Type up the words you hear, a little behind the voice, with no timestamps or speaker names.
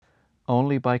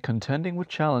Only by contending with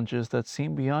challenges that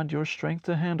seem beyond your strength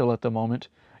to handle at the moment,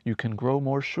 you can grow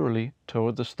more surely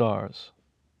toward the stars.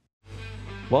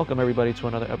 Welcome, everybody, to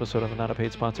another episode of the Not a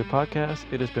Paid Sponsored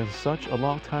podcast. It has been such a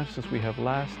long time since we have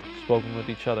last spoken with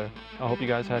each other. I hope you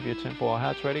guys have your tinfoil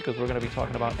hats ready because we're going to be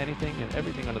talking about anything and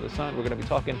everything under the sun. We're going to be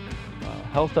talking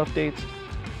health updates,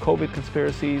 COVID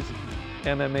conspiracies,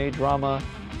 MMA drama,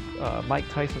 Mike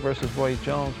Tyson versus Roy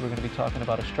Jones. We're going to be talking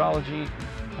about astrology,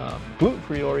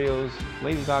 gluten-free Oreos,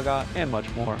 Lady Gaga, and much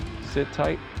more. Sit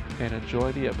tight and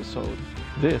enjoy the episode.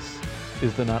 This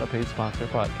is the Not a Paid Sponsor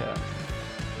podcast.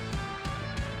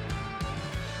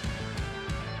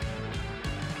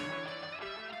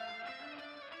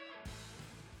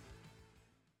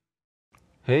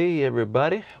 Hey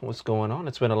everybody, what's going on?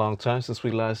 It's been a long time since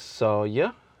we last saw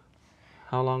ya.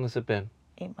 How long has it been?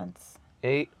 8 months.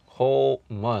 8 whole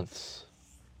months.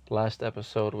 Last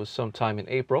episode was sometime in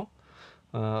April.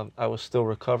 I was still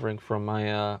recovering from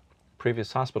my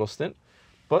previous hospital stint,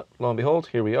 but lo and behold,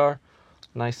 here we are,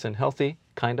 nice and healthy,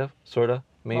 kind of, sort of,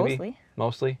 maybe.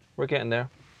 Mostly. We're getting there.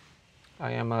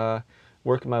 I am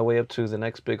working my way up to the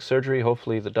next big surgery.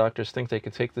 Hopefully the doctors think they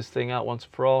can take this thing out once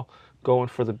for all, going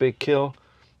for the big kill.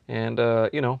 And,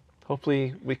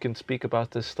 hopefully we can speak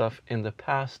about this stuff in the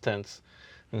past tense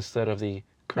instead of the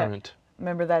current.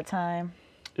 Remember that time?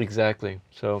 Exactly.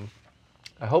 So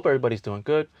I hope everybody's doing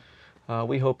good.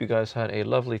 We hope you guys had a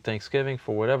lovely Thanksgiving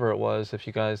for whatever it was. If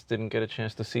you guys didn't get a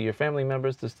chance to see your family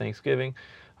members this Thanksgiving,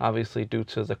 obviously due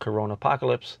to the corona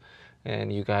apocalypse,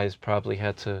 and you guys probably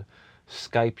had to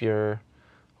Skype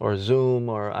or Zoom,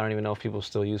 or I don't even know if people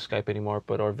still use Skype anymore,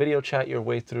 or video chat your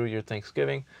way through your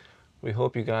Thanksgiving. We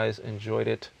hope you guys enjoyed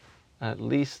it, at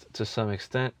least to some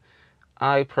extent.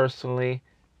 I personally,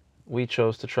 we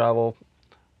chose to travel.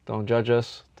 Don't judge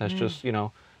us. That's just,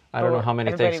 I don't know how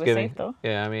many Thanksgiving. Was safe, though.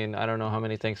 Yeah, I mean, I don't know how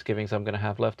many Thanksgivings I'm going to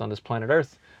have left on this planet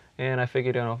Earth. And I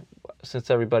figured, since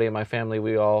everybody in my family,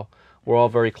 we're all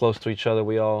very close to each other.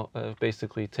 We all have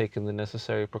basically taken the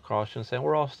necessary precautions, and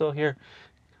we're all still here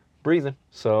breathing.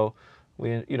 So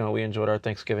we enjoyed our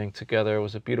Thanksgiving together. It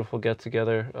was a beautiful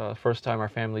get-together. First time our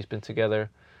family's been together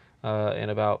in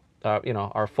about,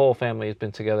 our full family has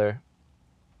been together.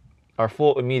 Our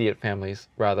full immediate families,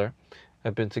 rather,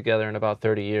 have been together in about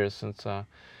 30 years since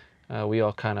we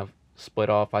all kind of split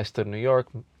off. I stood in New York,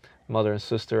 mother and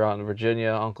sister out in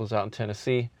Virginia, uncles out in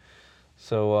Tennessee.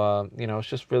 So, it's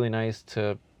just really nice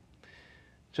to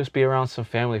just be around some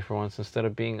family for once instead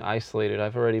of being isolated.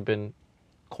 I've already been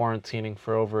quarantining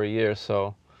for over a year,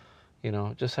 so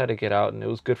just had to get out, and it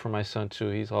was good for my son too.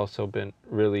 He's also been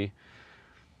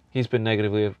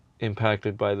negatively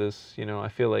impacted by this. I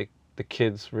feel like the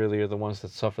kids really are the ones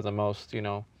that suffer the most.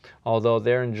 Although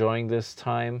they're enjoying this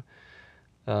time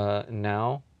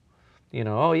now,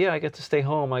 oh yeah, I get to stay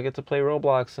home, I get to play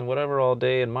Roblox and whatever all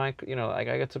day, and I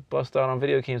get to bust out on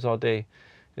video games all day.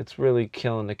 It's really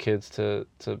killing the kids to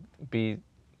be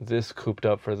this cooped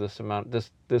up for this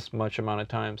much amount of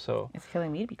time. So it's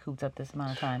killing me to be cooped up this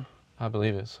amount of time. I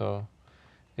believe it. So,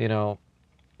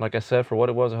 like I said, for what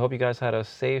it was, I hope you guys had a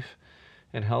safe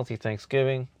and healthy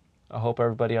Thanksgiving. I hope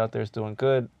everybody out there is doing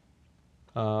good.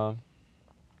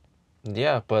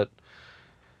 Yeah, but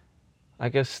I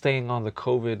guess staying on the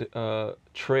COVID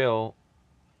trail,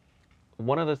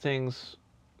 one of the things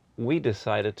we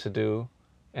decided to do,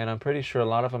 and I'm pretty sure a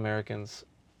lot of Americans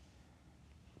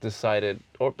decided,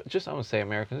 or just I won't say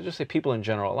Americans, just say people in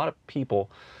general, a lot of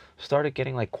people started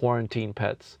getting like quarantine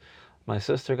pets. My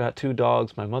sister got 2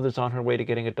 dogs. My mother's on her way to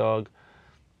getting a dog.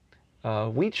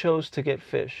 We chose to get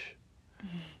fish.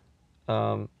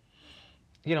 I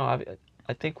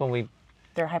think when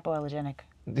they're hypoallergenic.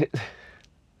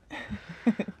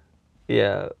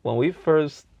 Yeah, when we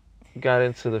first got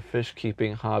into the fish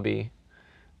keeping hobby,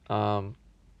 I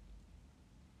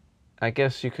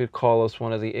guess you could call us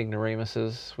one of the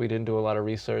ignoramuses. We didn't do a lot of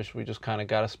research. We just kind of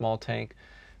got a small tank,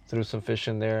 threw some fish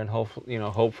in there, and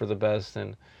hope for the best.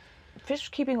 And fish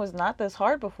keeping was not this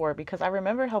hard before, because I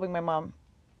remember helping my mom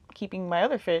keeping my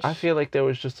other fish. I feel like there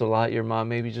was just a lot your mom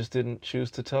maybe just didn't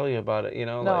choose to tell you about it.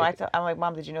 No, I'm like,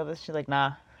 Mom, did you know this? She's like,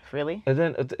 nah, really? And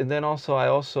then also I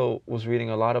also was reading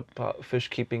a lot about fish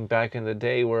keeping back in the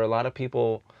day, where a lot of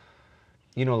people,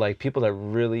 like people that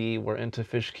really were into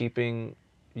fish keeping,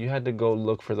 you had to go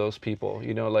look for those people,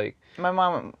 like... My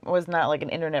mom was not like an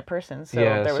internet person, so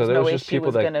yeah, there was no way she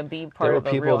was going to be part of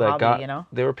a real hobby,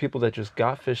 There were people that just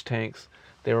got fish tanks.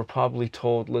 They were probably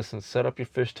told, listen, set up your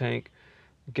fish tank,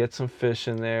 get some fish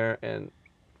in there, and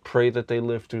pray that they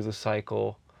live through the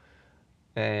cycle.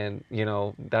 And,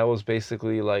 that was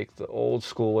basically like the old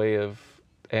school way of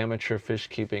amateur fish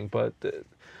keeping. But,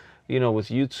 with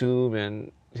YouTube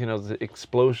and the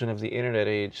explosion of the internet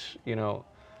age,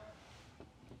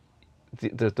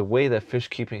 the way that fish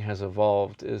keeping has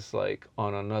evolved is like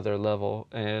on another level.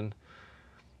 And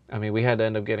I mean, we had to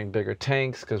end up getting bigger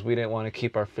tanks because we didn't want to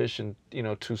keep our fish in,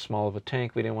 too small of a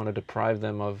tank. We didn't want to deprive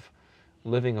them of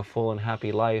living a full and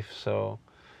happy life. So,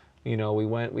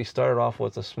 we started off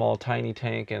with a small, tiny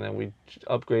tank, and then we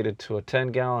upgraded to a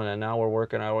 10-gallon, and now we're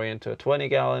working our way into a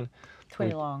 20-gallon.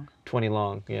 20 long. 20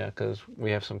 long, yeah, because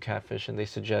we have some catfish, and they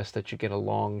suggest that you get a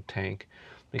long tank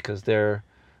because they're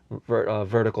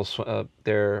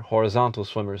they're horizontal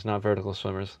swimmers, not vertical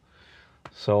swimmers.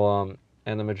 So,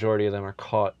 and the majority of them are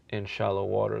caught in shallow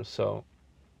waters. So,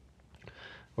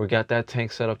 we got that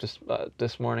tank set up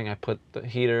this morning. I put the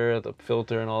heater, the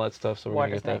filter, and all that stuff. So we're gonna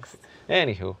Water's get next. that.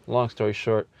 Anywho, long story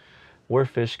short, we're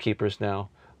fish keepers now.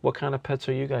 What kind of pets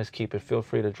are you guys keeping? Feel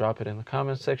free to drop it in the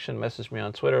comments section, message me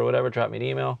on Twitter or whatever, drop me an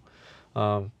email.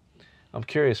 I'm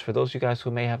curious, for those of you guys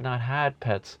who may have not had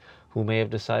pets, who may have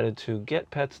decided to get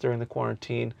pets during the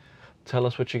quarantine, tell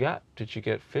us what you got. Did you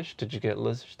get fish? Did you get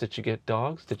lizards? Did you get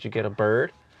dogs? Did you get a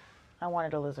bird? I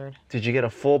wanted a lizard. Did you get a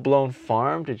full-blown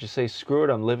farm? Did you say, screw it,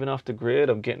 I'm living off the grid,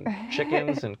 I'm getting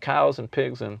chickens and cows and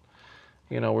pigs, and,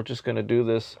 we're just going to do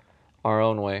this our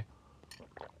own way?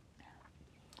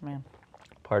 Man.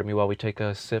 Pardon me while we take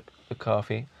a sip of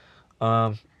coffee.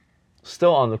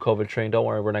 Still on the COVID train. Don't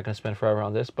worry, we're not going to spend forever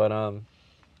on this. But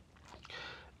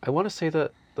I want to say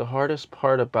that the hardest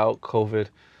part about COVID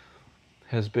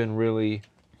has been really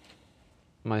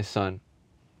my son.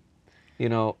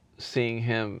 Seeing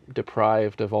him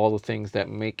deprived of all the things that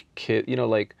make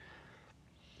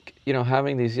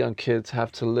having these young kids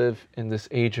have to live in this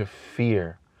age of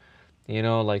fear.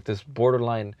 Like this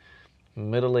borderline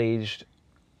middle-aged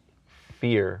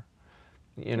fear.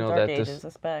 The dark That ages this,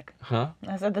 is back. huh?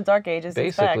 I said the dark ages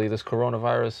is back. Basically, this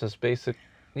coronavirus is it's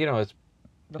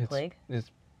The plague? It's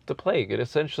the plague. It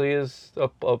essentially is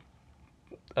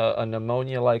a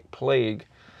pneumonia-like plague.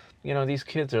 These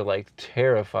kids are like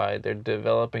terrified. They're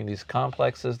developing these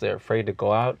complexes. They're afraid to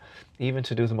go out, even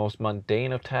to do the most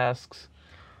mundane of tasks.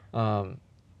 I'm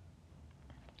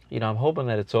hoping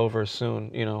that it's over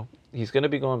soon. He's going to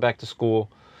be going back to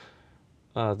school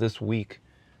this week.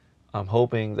 I'm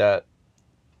hoping that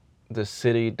the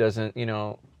city doesn't,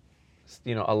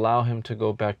 allow him to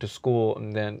go back to school.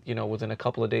 And then, within a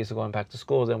couple of days of going back to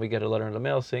school, then we get a letter in the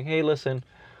mail saying, hey, listen,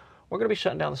 we're going to be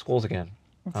shutting down the schools again.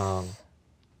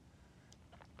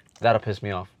 That'll piss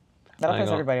me off. That'll piss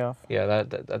everybody off. Yeah,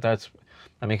 that's,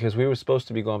 because we were supposed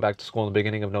to be going back to school in the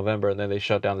beginning of November, and then they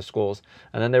shut down the schools.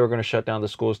 And then they were going to shut down the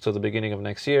schools till the beginning of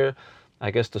next year.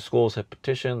 I guess the schools had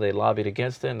petitioned, they lobbied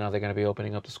against it, and now they're going to be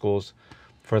opening up the schools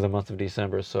for the month of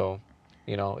December. So,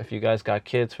 if you guys got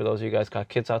kids, for those of you guys got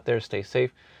kids out there, stay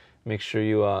safe. Make sure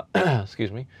you,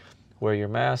 excuse me, wear your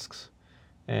masks.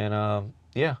 And,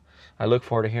 yeah, I look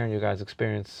forward to hearing you guys'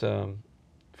 experience.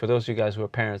 For those of you guys who are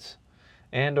parents,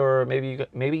 and or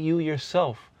maybe you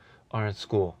yourself are in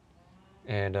school,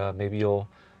 and maybe you'll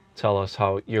tell us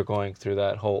how you're going through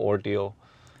that whole ordeal.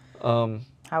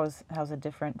 How's it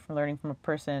different from learning from a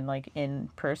person, like in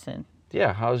person?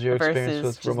 Yeah, how's your experience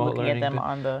with just remote looking learning? at them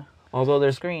on the Although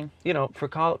there's screen. For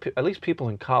college, at least people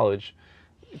in college,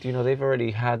 they've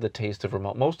already had the taste of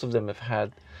remote. Most of them have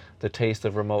had the taste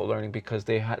of remote learning because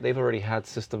they've already had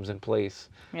systems in place.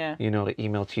 Yeah. To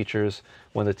email teachers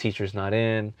when the teacher's not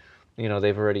in.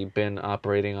 They've already been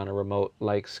operating on a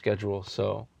remote-like schedule.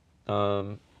 So,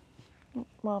 Well,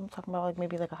 I'm talking about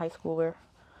maybe like a high schooler.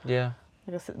 Yeah.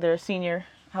 Like they're a senior.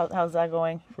 How's that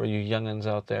going? For you youngins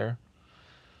out there.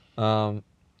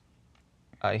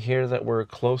 I hear that we're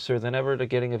closer than ever to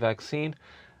getting a vaccine.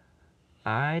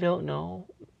 I don't know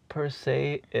per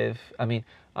se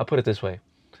I'll put it this way.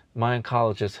 My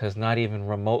oncologist has not even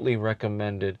remotely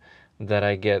recommended that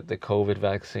I get the COVID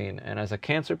vaccine. And as a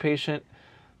cancer patient,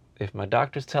 if my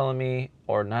doctor's telling me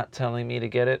or not telling me to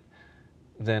get it,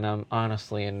 then I'm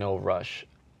honestly in no rush.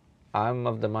 I'm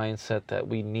of the mindset that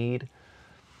we need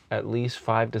at least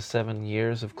 5 to 7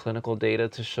 years of clinical data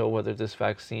to show whether this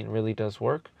vaccine really does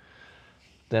work.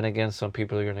 Then again, some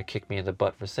people are going to kick me in the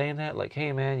butt for saying that. Like,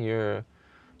 hey man, you're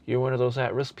one of those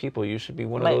at-risk people. You should be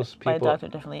one of those people. My doctor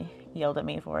definitely yelled at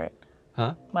me for it.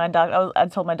 Huh? I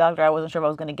told my doctor I wasn't sure if I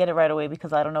was going to get it right away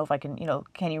because I don't know if I can,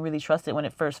 can you really trust it when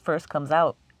it first comes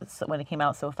out? When it came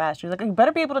out so fast, she was like, "You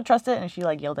better be able to trust it," and she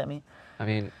yelled at me.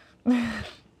 I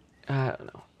don't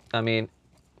know.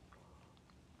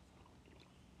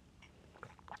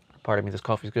 Pardon me, this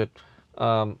coffee's good.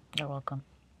 You're welcome.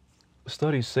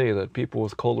 Studies say that people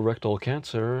with colorectal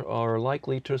cancer are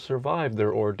likely to survive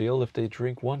their ordeal if they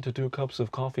drink 1 to 2 cups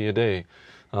of coffee a day.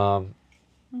 I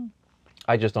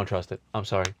just don't trust it. I'm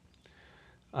sorry.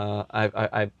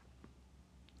 I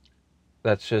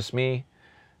that's just me.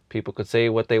 People could say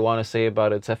what they want to say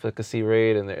about its efficacy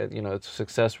rate and its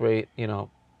success rate.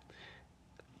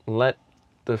 Let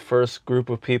the first group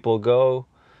of people go.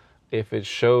 If it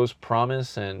shows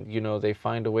promise and they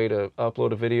find a way to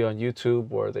upload a video on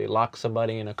YouTube or they lock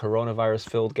somebody in a coronavirus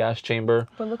filled gas chamber.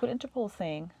 But look what Interpol's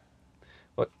saying.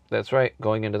 That's right.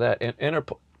 Going into that,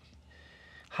 Interpol.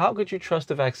 How could you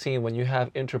trust a vaccine when you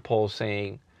have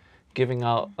Interpol giving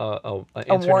out an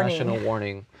international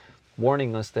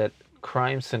warning us that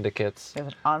crime syndicates There's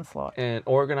an onslaught. and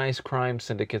organized crime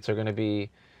syndicates are going to be,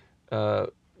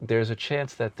 there's a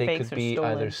chance that they Fakes could or be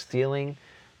stolen. either stealing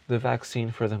the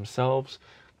vaccine for themselves,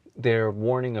 they're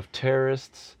warning of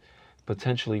terrorists,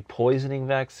 potentially poisoning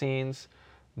vaccines,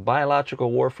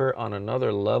 biological warfare on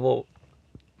another level,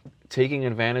 taking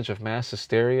advantage of mass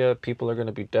hysteria. People are going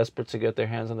to be desperate to get their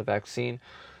hands on the vaccine.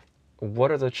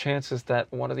 What are the chances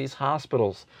that one of these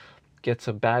hospitals gets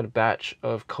a bad batch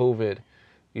of COVID?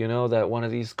 That one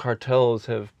of these cartels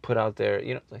have put out there.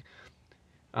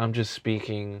 I'm just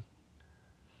speaking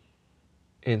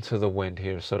into the wind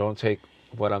here, so don't take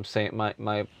what I'm saying,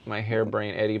 my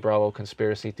harebrained Eddie Bravo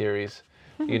conspiracy theories,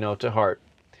 to heart.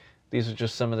 These are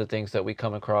just some of the things that we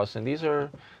come across, and these are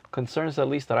concerns at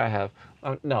least that I have.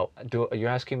 No, you're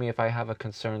asking me if I have a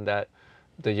concern that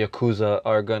the Yakuza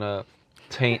are gonna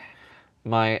taint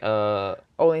my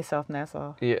Only South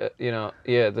Nassau.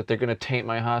 that they're gonna taint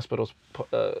my hospital's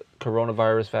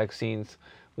coronavirus vaccines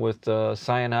with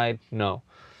cyanide. No,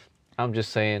 I'm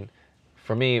just saying.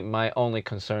 For me, my only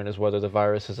concern is whether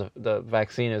the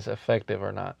vaccine is effective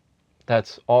or not.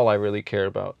 That's all I really care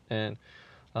about. And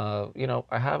I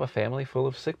have a family full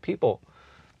of sick people.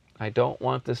 I don't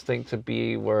want this thing to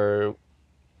be where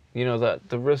that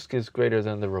the risk is greater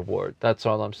than the reward. That's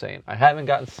all I'm saying. I haven't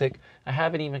gotten sick. I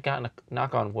haven't even gotten a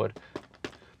knock on wood.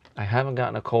 I haven't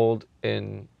gotten a cold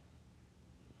in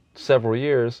several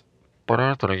years. But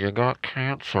Anthony, you got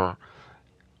cancer.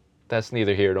 That's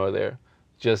neither here nor there.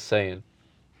 Just saying.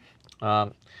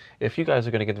 If you guys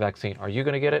are going to get the vaccine, are you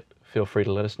going to get it? Feel free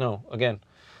to let us know. Again,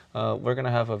 we're going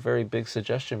to have a very big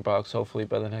suggestion box, hopefully,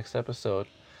 by the next episode.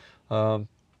 A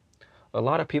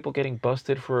lot of people getting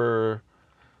busted for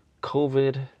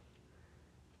COVID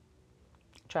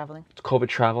Traveling.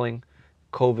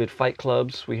 COVID fight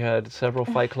clubs. We had several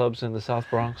fight clubs in the South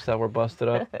Bronx that were busted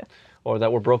up or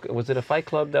that were broken. Was it a fight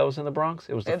club that was in the Bronx?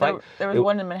 It was the fight. There was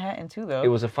one in Manhattan too, though. It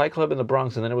was a fight club in the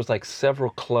Bronx, and then it was like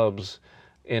several clubs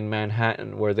in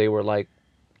Manhattan where they were like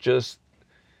just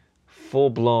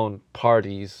full-blown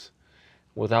parties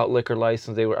without liquor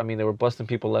license. They were busting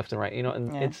people left and right.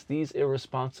 And it's these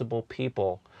irresponsible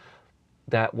people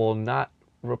that will not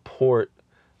report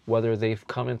whether they've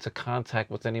come into contact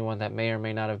with anyone that may or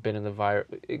may not have been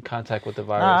in contact with the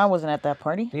virus. Nah, I wasn't at that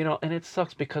party. And it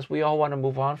sucks because we all want to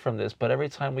move on from this, but every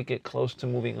time we get close to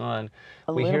moving on,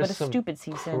 we hear some stupid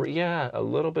season. A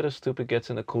little bit of stupid gets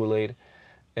in the Kool-Aid,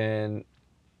 and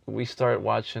we start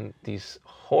watching these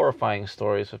horrifying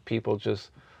stories of people just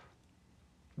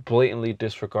blatantly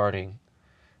disregarding,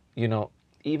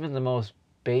 even the most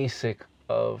basic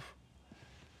of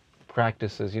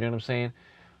practices. You know what I'm saying?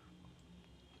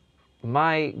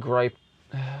 My gripe,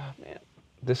 man,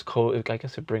 this COVID, I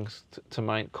guess it brings to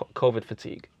mind COVID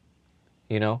fatigue.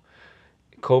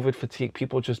 COVID fatigue,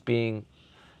 people just being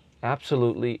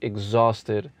absolutely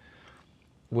exhausted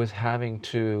with having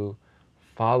to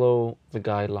follow the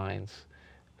guidelines.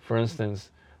 For instance,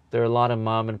 there are a lot of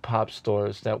mom and pop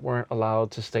stores that weren't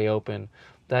allowed to stay open,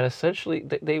 that essentially,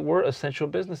 they were essential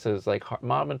businesses, like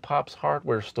mom and pop's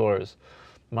hardware stores,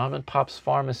 mom and pop's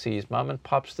pharmacies, mom and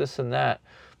pop's this and that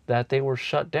they were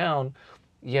shut down.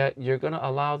 Yet you're going to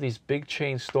allow these big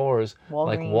chain stores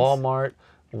like Walmart,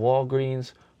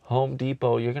 Walgreens, Home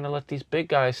Depot, you're going to let these big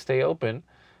guys stay open,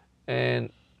 and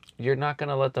you're not going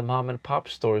to let the mom and pop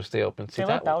stores stay open. See,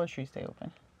 let Dollar Tree stay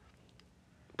open.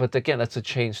 But again, that's a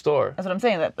chain store. That's what I'm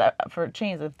saying. That for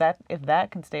chains, if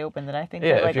that can stay open, then I think.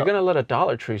 Yeah, if you're gonna let a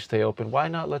Dollar Tree stay open, why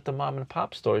not let the mom and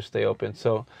pop stores stay open?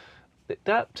 So,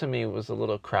 that to me was a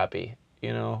little crappy,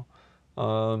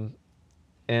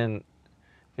 And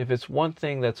if it's one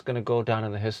thing that's gonna go down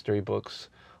in the history books,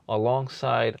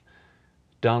 alongside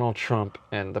Donald Trump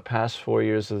and the past 4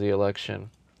 years of the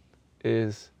election,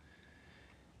 is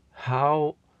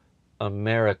how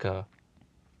America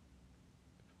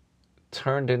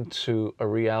turned into a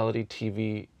reality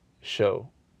TV show.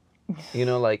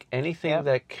 Like anything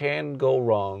that can go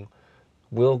wrong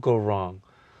will go wrong.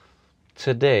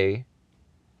 Today,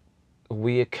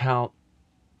 we account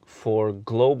for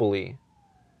globally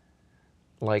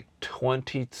like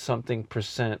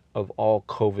 20-something% of all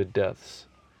COVID deaths.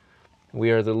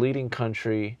 We are the leading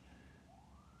country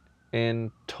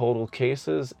in total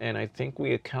cases, and I think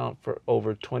we account for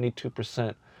over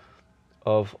 22%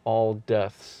 of all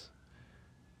deaths.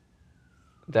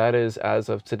 That is as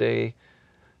of today,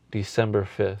 December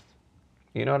 5th.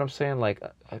 You know what I'm saying? Like,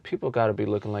 people got to be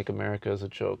looking like America is a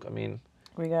joke. I mean,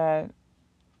 We got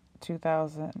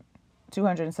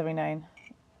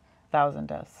 279,000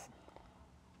 deaths.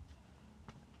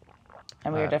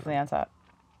 And we are definitely on top.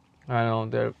 I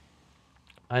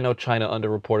know China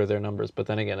underreported their numbers, but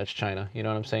then again, it's China. You know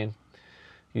what I'm saying?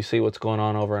 You see what's going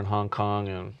on over in Hong Kong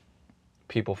and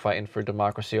people fighting for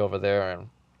democracy over there, and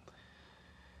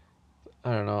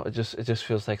I don't know. It just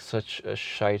feels like such a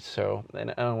shite show,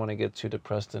 and I don't want to get too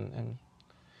depressed and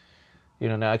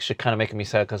now actually kind of making me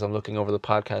sad because I'm looking over the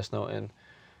podcast note, and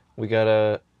we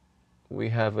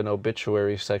have an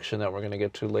obituary section that we're gonna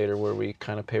get to later where we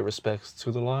kind of pay respects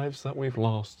to the lives that we've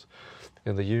lost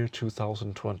in the year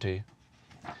 2020.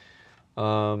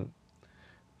 But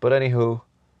anywho,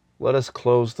 let us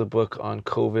close the book on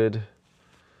COVID.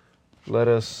 Let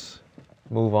us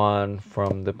move on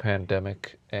from the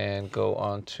pandemic and go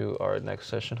on to our next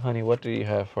session. Honey, what do you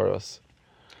have for us?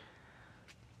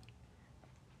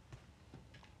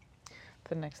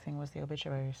 The next thing was the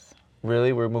obituaries.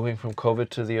 Really? We're moving from COVID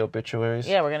to the obituaries?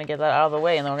 Yeah, we're going to get that out of the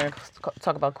way, and then we're going to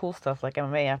talk about cool stuff like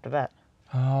MMA after that.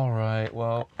 All right.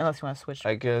 Well, unless you want to switch.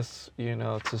 I guess,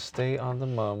 to stay on the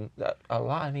mum, a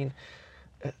lot, I mean,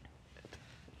 I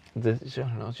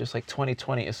don't know, just like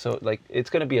 2020 is so, like, it's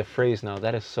going to be a phrase now.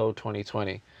 That is so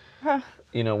 2020. Huh.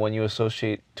 When you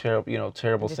associate terrible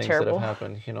Just things terrible. that have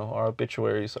happened, our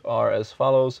obituaries are as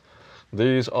follows.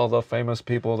 These are the famous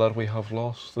people that we have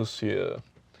lost this year.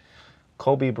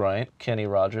 Kobe Bryant, Kenny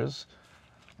Rogers,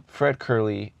 Fred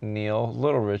Curley, Neil,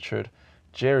 Little Richard,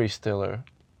 Jerry Stiller,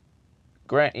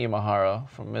 Grant Imahara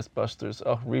from Mythbusters,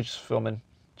 Regis Philbin,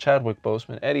 Chadwick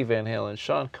Boseman, Eddie Van Halen,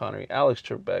 Sean Connery, Alex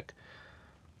Trebek,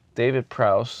 David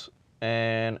Prowse,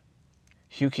 and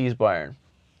Hugh Keys Byron.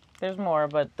 There's more,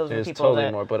 but those are There's people totally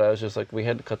that... more, but I was just like, we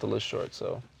had to cut the list short,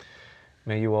 so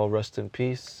may you all rest in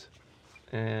peace,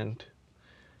 and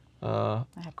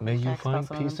may you find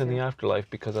peace in the afterlife,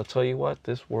 because I'll tell you what,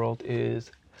 this world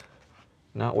is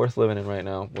not worth living in right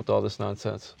now with all this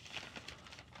nonsense.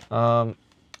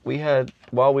 We had,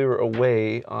 while we were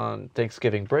away on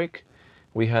Thanksgiving break,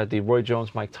 we had the Roy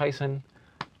Jones, Mike Tyson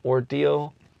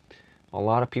ordeal. A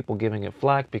lot of people giving it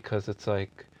flack because it's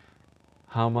like,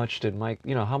 how much could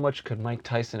Mike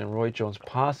Tyson and Roy Jones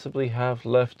possibly have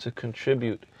left to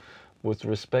contribute with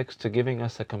respects to giving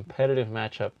us a competitive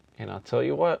matchup? And I'll tell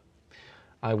you what,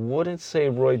 I wouldn't say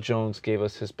Roy Jones gave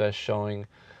us his best showing.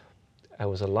 It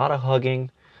was a lot of hugging.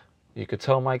 You could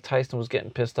tell Mike Tyson was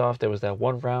getting pissed off. There was that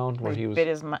one round where he bit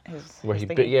his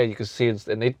bit. Yeah, you could see it,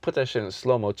 and they put that shit in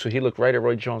slow mo too. He looked right at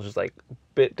Roy Jones, just like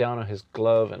bit down on his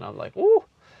glove, and I'm like, ooh,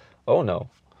 oh no,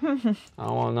 I don't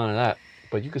want none of that.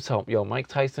 But you could tell, Mike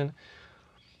Tyson,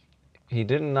 he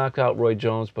didn't knock out Roy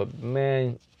Jones, but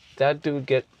man, that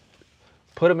dude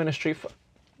put him in a street fight.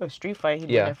 A street fight, he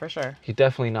did it for sure. He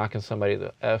definitely knocking somebody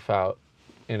the F out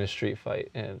in a street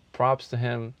fight, and props to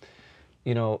him.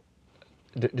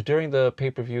 During the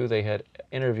pay-per-view, they had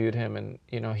interviewed him, and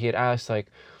he had asked, like,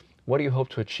 what do you hope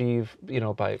to achieve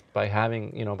by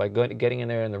having by getting in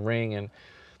there in the ring? And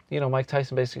Mike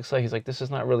Tyson basically said, he's like, this is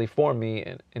not really for me,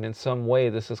 and in some way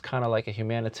this is kind of like a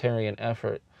humanitarian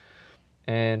effort.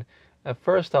 And at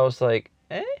first I was like,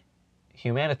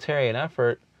 humanitarian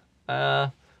effort?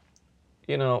 Then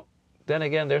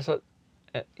again, there's don't,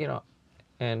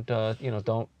 I'm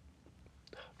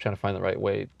trying to find the right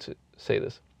way to say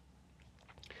this.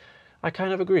 I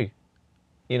kind of agree.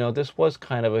 This was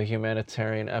kind of a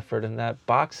humanitarian effort, in that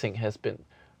boxing has been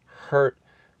hurt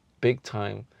big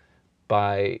time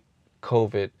by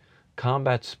COVID.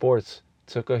 Combat sports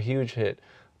took a huge hit.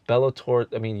 Bellator,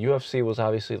 UFC was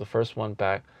obviously the first one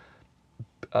back.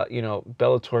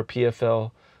 Bellator,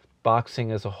 PFL,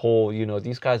 boxing as a whole,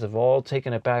 these guys have all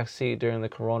taken a back seat during the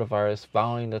coronavirus,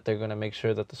 vowing that they're going to make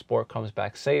sure that the sport comes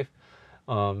back safe.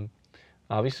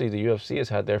 Obviously, the UFC has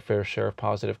had their fair share of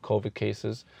positive COVID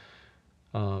cases.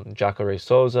 Jacare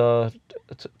Souza,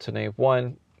 to name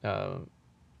one.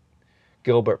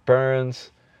 Gilbert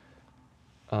Burns.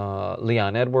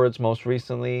 Leon Edwards, most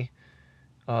recently,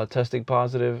 testing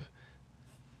positive.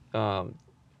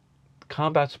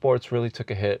 Combat sports really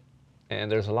took a hit.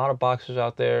 And there's a lot of boxers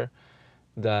out there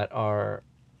that are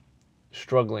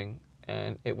struggling.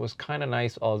 And it was kind of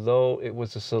nice, although it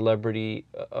was a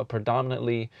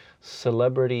predominantly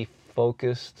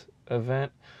celebrity-focused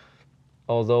event.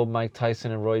 Although Mike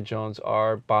Tyson and Roy Jones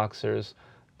are boxers,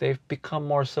 they've become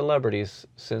more celebrities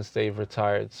since they've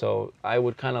retired. So I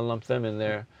would kind of lump them in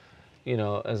there,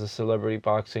 as a celebrity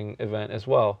boxing event as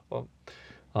well. Well,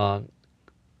 uh,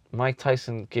 Mike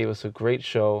Tyson gave us a great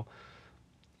show.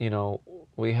 You know,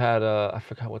 we had I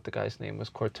forgot what the guy's name was,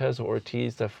 Cortez or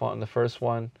Ortiz, that fought in the first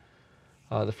one,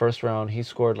 the first round. He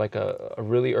scored like a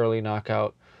really early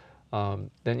knockout.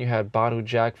 Then you had Badu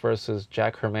Jack versus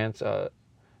Jake McKernan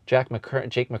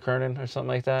or something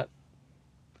like that.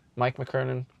 Mike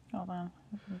McKernan. Hold on,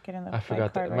 I'm getting the I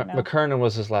forgot card that. right now. McKernan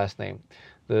was his last name.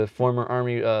 The former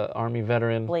Army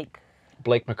veteran. Blake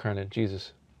McKernan.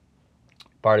 Jesus.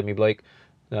 Pardon me, Blake.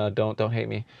 Don't hate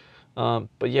me.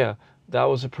 But yeah, that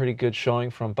was a pretty good showing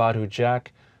from Badu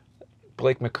Jack.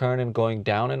 Blake McKernan going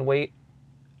down in weight.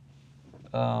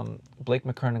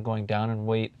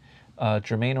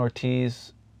 Jermaine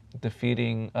Ortiz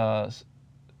defeating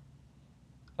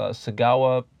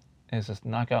Sagawa is a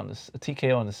knockout a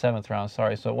TKO in the 7th round.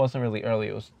 Sorry, so it wasn't really early.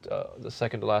 It was the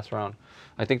second to last round.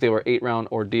 I think they were 8-round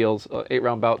ordeals,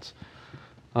 8-round bouts.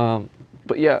 But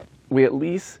yeah, we at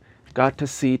least got to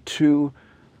see two,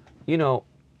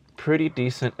 pretty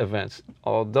decent events.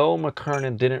 Although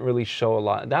McKernan didn't really show a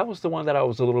lot. That was the one that I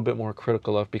was a little bit more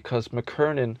critical of, because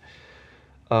McKernan,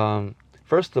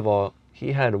 first of all,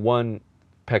 he had one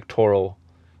pectoral,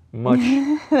 much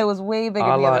that was way bigger a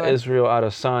than the la other one. Israel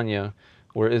Adesanya,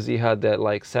 where Izzy had that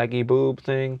like saggy boob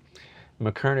thing.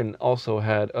 McKernan also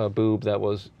had a boob that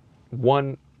was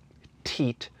one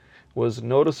teat was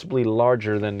noticeably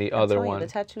larger than the other telling you, one. the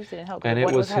tattoos didn't help. And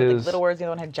One it was had like his. little words, the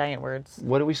other one had giant words.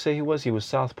 What did we say he was? He was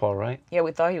Southpaw, right? Yeah,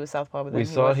 we thought he was Southpaw, but then We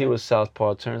thought he was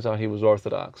Southpaw. Turns out he was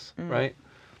Orthodox, right?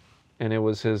 And it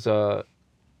was his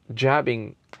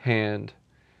jabbing hand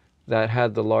that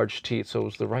had the large teeth. So it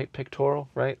was the right pectoral,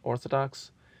 right?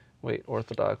 Orthodox. Wait,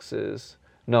 Orthodox is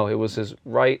no. It was his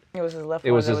right. It was his left.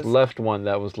 It was his left one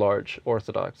that was large.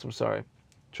 Orthodox. I'm sorry.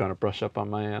 Trying to brush up on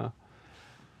my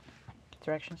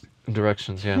directions.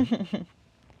 Yeah.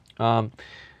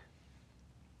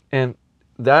 And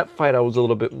that fight I was a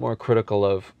little bit more critical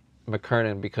of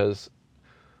McKernan, because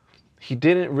he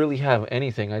didn't really have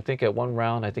anything. I think at one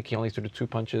round, I think he only threw 2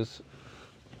 punches.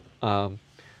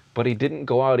 But he didn't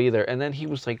go out either. And then he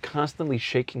was like constantly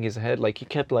shaking his head. Like he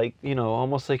kept like,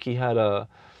 almost like he had a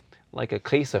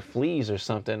case of fleas or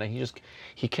something. And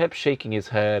he kept shaking his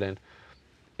head. And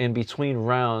in between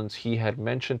rounds, he had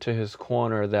mentioned to his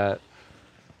corner that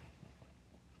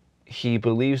he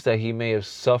believes that he may have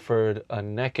suffered a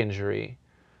neck injury.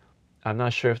 I'm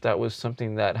not sure if that was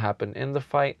something that happened in the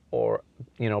fight or,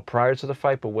 prior to the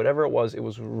fight, but whatever it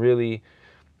was really,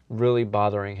 really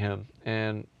bothering him.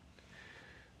 And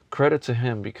credit to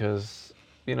him, because,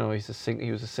 he was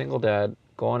a single dad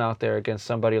going out there against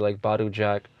somebody like Badu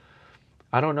Jack.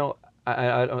 I don't know.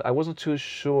 I wasn't too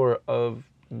sure of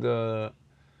I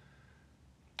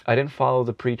didn't follow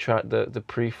the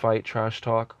pre-fight trash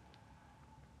talk.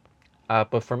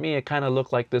 But for me, it kind of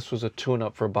looked like this was a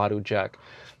tune-up for Badu Jack.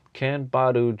 Can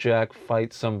Badu Jack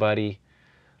fight somebody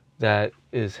that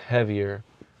is heavier?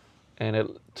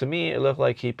 And to me, it looked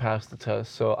like he passed the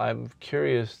test. So I'm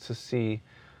curious to see,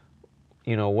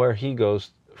 where he goes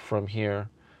from here.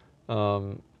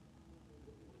 And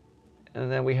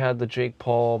then we had the Jake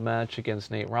Paul match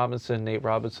against Nate Robinson. Nate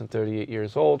Robinson, 38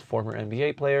 years old, former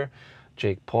NBA player.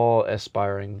 Jake Paul,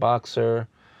 aspiring boxer.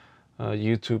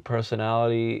 YouTube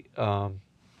personality.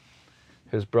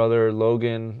 His brother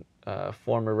Logan,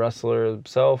 former wrestler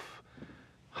himself,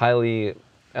 highly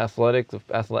athletic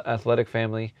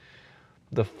family.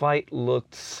 The fight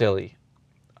looked silly.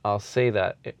 I'll say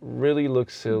that. It really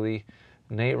looked silly.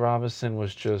 Nate Robinson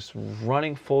was just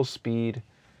running full speed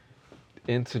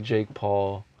into Jake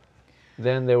Paul.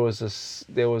 Then there was a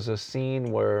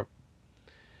scene where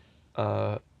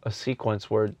a sequence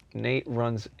where Nate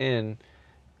runs in,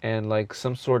 and like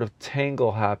some sort of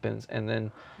tangle happens, and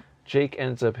then Jake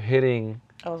ends up hitting.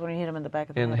 Oh, it was when he hit him in the back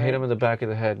of the head. And hit him in the back of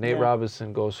the head. Nate Yeah.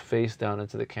 Robinson goes face down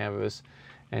into the canvas,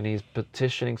 and he's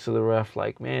petitioning to the ref,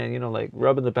 like, man, like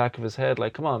rubbing the back of his head,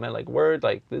 like, come on, man, like, word,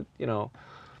 like, and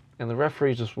the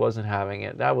referee just wasn't having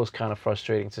it. That was kind of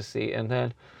frustrating to see. And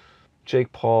then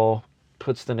Jake Paul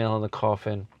puts the nail in the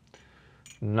coffin,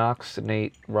 knocks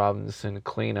Nate Robinson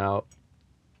clean out,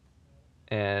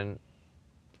 and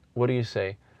what do you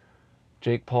say?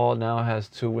 Jake Paul now has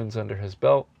 2 wins under his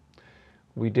belt.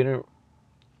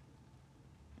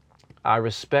 I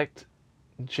respect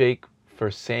Jake for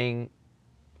saying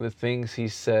the things he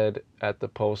said at the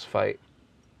post-fight,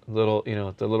 the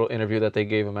little interview that they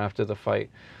gave him after the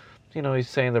fight. He's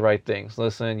saying the right things.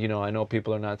 Listen, I know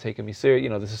people are not taking me serious.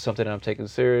 This is something that I'm taking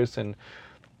serious, and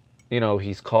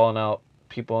he's calling out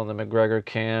people in the McGregor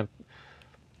camp.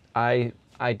 I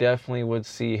I definitely would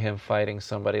see him fighting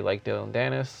somebody like Dylan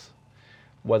Dennis,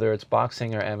 whether it's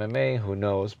boxing or MMA, who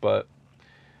knows? But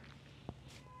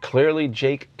clearly,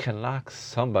 Jake can knock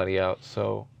somebody out.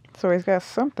 So So he's got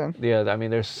something. yeah, I mean,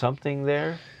 there's something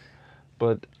there,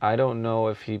 but I don't know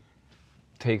if he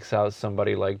takes out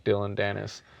somebody like Dylan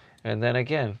Dennis. And then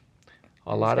again,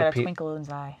 a He's lot got of a people. twinkle in his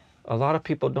eye. A lot of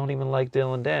people don't even like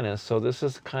Dylan Dennis. So this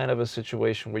is kind of a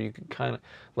situation where you can kind of,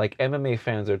 like, MMA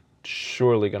fans are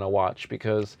surely going to watch,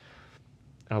 because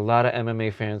a lot of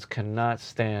MMA fans cannot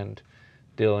stand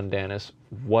Dylan Dennis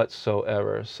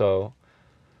whatsoever. So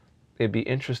it'd be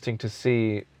interesting to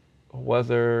see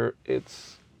whether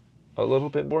it's a little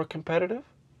bit more competitive,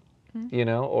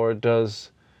 or does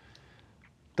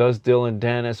Dylan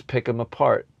Dennis pick him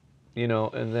apart,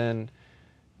 and then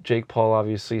Jake Paul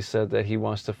obviously said that he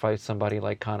wants to fight somebody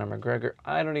like Conor McGregor.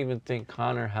 I don't even think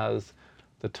Conor has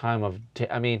the time of day.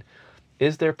 I mean,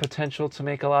 is there potential to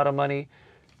make a lot of money?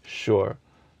 Sure.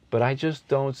 But I just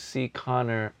don't see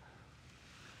Conor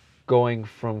going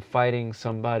from fighting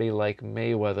somebody like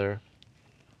Mayweather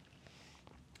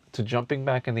to jumping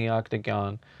back in the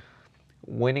octagon,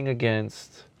 winning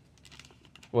against,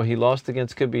 well, he lost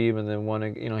against Khabib and then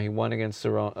won, he won against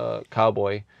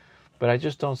Cowboy. But I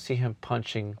just don't see him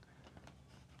punching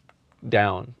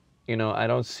down. I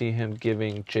don't see him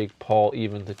giving Jake Paul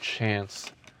even the chance.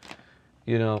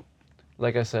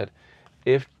 Like I said,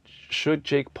 should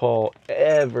Jake Paul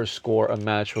ever score a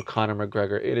match with Conor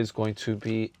McGregor, it is going to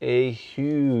be a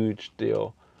huge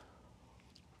deal.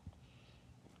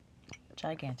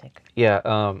 Gigantic.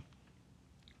 Yeah,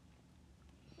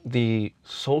 the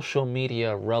social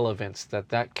media relevance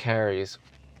that carries,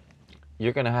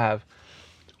 you're going to have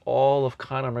all of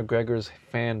Conor McGregor's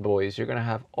fanboys. You're going to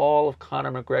have all of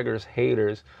Conor McGregor's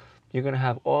haters. You're going to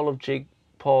have all of Jake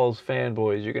Paul's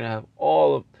fanboys. You're going to have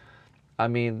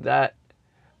that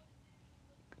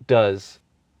does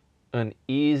an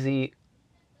easy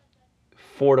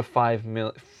 4 to 5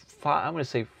 million, I'm going to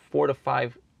say 4 to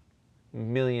 5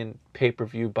 million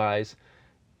pay-per-view buys,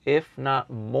 if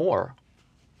not more.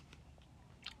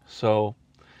 So,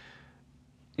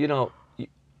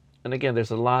 and again,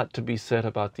 there's a lot to be said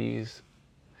about these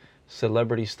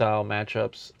celebrity style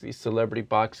matchups, these celebrity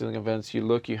boxing events. You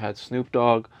had Snoop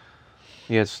Dogg,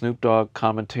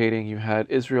 commentating. You had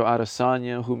Israel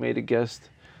Adesanya, who made a guest.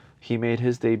 He made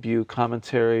his debut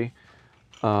commentary.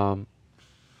 You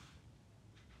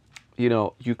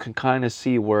can kind of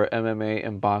see where MMA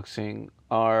and boxing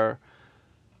are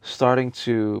starting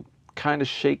to kind of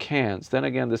shake hands. Then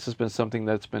again, this has been something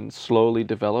that's been slowly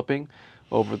developing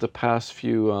over the past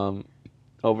few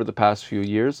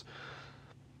years.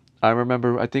 I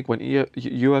remember, I think when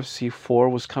UFC 4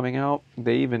 was coming out,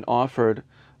 they even offered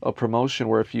a promotion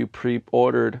where if you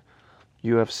pre-ordered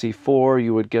UFC 4,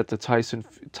 you would get the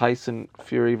Tyson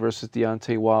Fury versus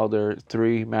Deontay Wilder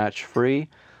 3 match free.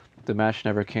 The match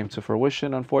never came to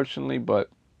fruition, unfortunately, but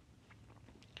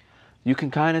you can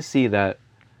kind of see that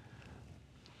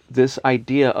this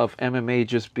idea of MMA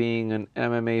just being an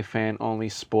MMA fan-only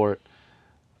sport,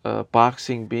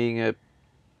 boxing being a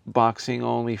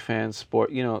boxing-only fan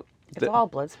sport, It's all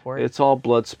blood sport. it's all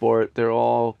blood sport. They're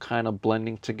all kind of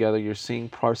blending together. You're seeing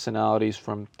personalities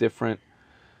from different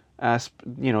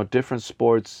different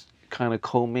sports kind of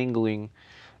commingling,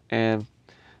 and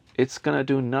it's gonna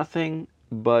do nothing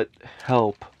but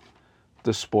help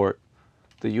the sport.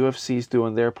 The UFC's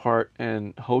doing their part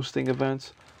in hosting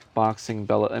events. Boxing,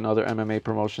 Bella, and other MMA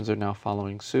promotions are now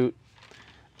following suit.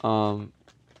 Um,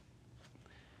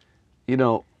 you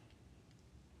know,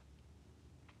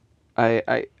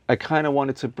 I kind of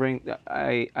wanted to bring.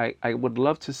 I would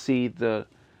love to see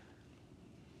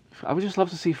I would just love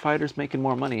to see fighters making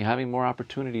more money, having more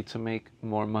opportunity to make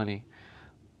more money.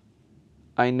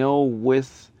 I know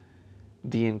with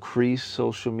the increased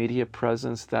social media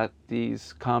presence that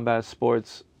these combat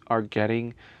sports are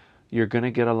getting, you're going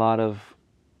to get a lot of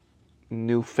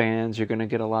new fans. You're going to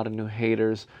get a lot of new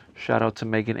haters. Shout out to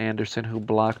Megan Anderson who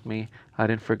blocked me. I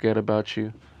didn't forget about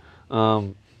you.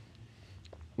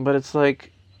 But it's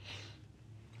like,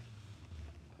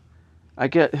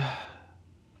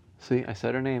 see, I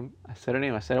said her name. I said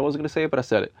I wasn't going to say it, but I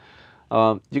said it.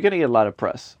 You're going to get a lot of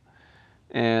press.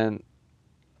 And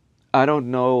I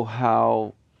don't know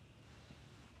how,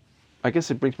 I guess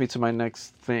it brings me to my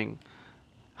next thing.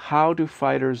 How do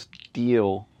fighters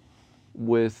deal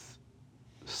with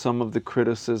some of the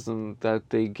criticism that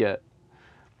they get?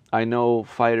 I know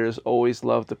fighters always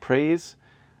love the praise.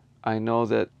 I know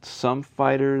that some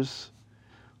fighters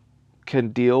can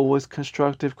deal with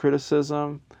constructive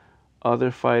criticism.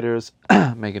 Other fighters,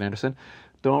 Megan Anderson,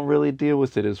 don't really deal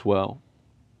with it as well.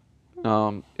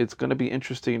 It's going to be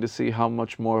interesting to see how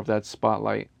much more of that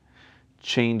spotlight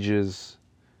changes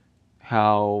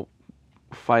how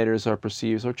fighters are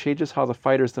perceived, or changes how the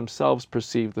fighters themselves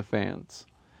perceive the fans.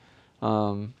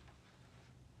 Um,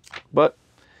 but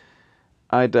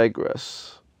I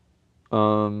digress.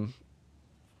 Um,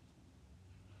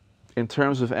 in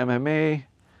terms of MMA,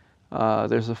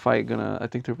 there's a fight gonna. I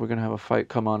think that we're gonna have a fight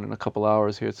come on in a couple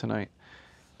hours here tonight.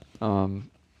 Um,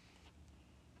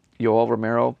 Yoel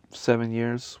Romero, 7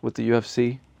 years with the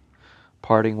UFC,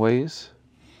 parting ways.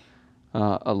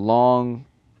 A long,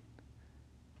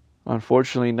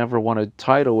 unfortunately, never won a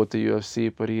title with the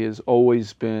UFC, but he has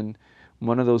always been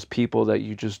one of those people that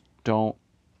you just don't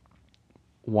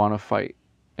want to fight.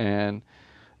 And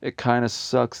it kind of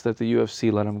sucks that the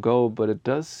UFC let him go, but it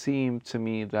does seem to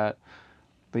me that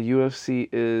the UFC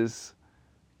is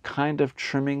kind of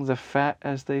trimming the fat,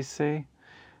 as they say.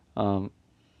 Um,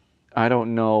 I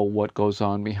don't know what goes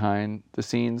on behind the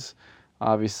scenes.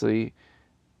 Obviously,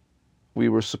 we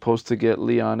were supposed to get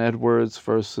Leon Edwards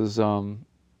versus Chimaev,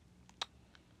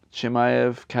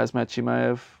 Kazmat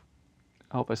Chimaev.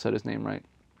 I hope I said his name right.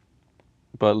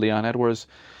 But Leon Edwards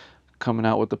coming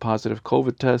out with the positive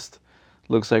COVID test.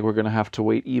 Looks like we're going to have to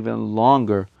wait even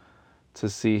longer to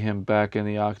see him back in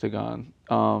the octagon.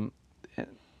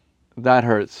 That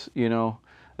hurts,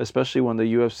 especially when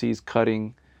the UFC's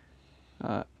cutting,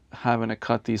 having to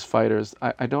cut these fighters.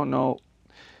 I don't know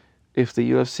if the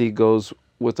UFC goes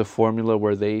with a formula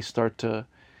where they start to,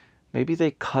 maybe they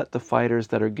cut the fighters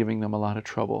that are giving them a lot of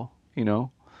trouble.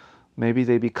 Maybe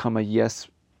they become a yes,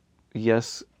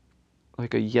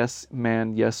 like a yes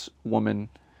man, yes woman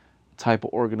type of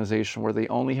organization where they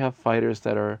only have fighters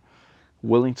that are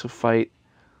willing to fight.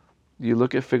 You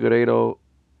look at Figueiredo,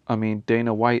 I mean,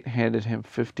 Dana White handed him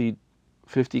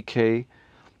 50K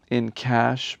in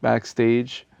cash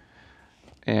backstage,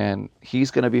 and he's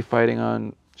going to be fighting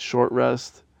on short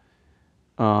rest.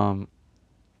 Does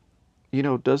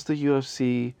the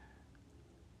UFC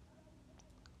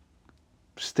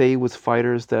stay with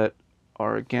fighters that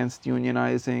are against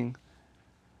unionizing?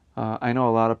 I know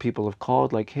a lot of people have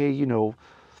called like, hey,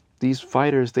 these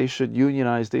fighters, they should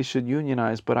unionize,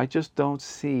 but I just don't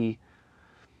see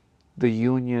the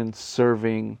union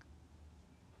serving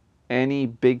any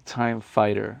big time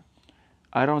fighter.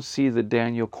 I don't see the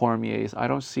Daniel Cormiers, I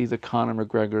don't see the Conor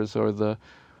McGregors or the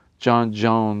John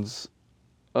Jones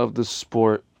of the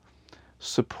sport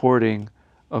supporting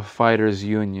a fighters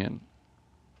union.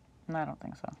 I don't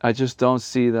think so. I just don't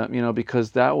see them,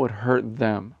 because that would hurt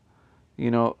them.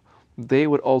 They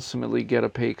would ultimately get a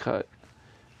pay cut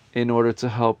in order to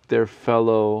help their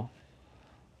fellow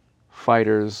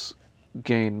fighters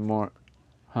gain more.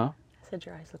 Huh? I said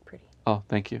your eyes look pretty. Oh,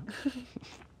 thank you.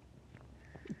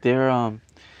 They're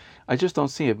I just don't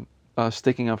see them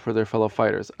sticking up for their fellow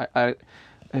fighters.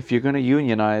 If you're going to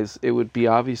unionize, it would be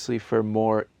obviously for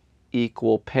more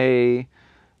equal pay,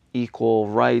 equal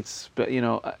rights. But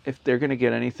if they're going to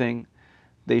get anything,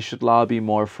 they should lobby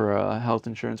more for a health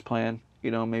insurance plan.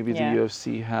 Maybe the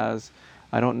UFC has.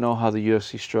 I don't know how the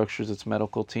UFC structures its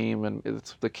medical team and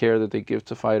it's the care that they give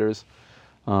to fighters.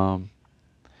 I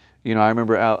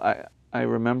remember I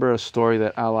remember a story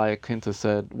that Al Iaquinta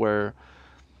said where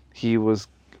he was,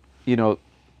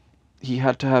 he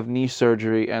had to have knee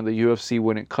surgery and the UFC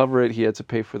wouldn't cover it. He had to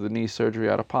pay for the knee surgery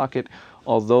out of pocket,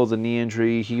 although the knee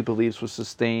injury he believes was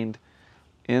sustained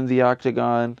in the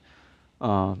octagon.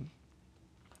 So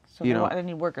they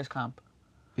need workers' comp.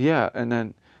 Yeah, and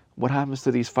then what happens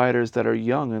to these fighters that are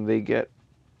young and they get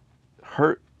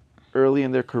hurt early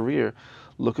in their career?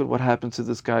 Look at what happened to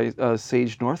this guy,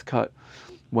 Sage Northcutt,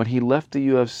 when he left the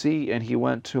UFC and he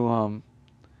went to,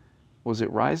 was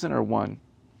it Ryzen or One?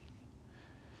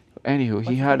 Anywho,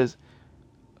 he had his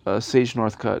Sage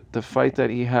Northcutt, the fight that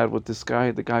he had with this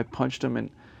guy. The guy punched him, and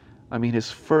I mean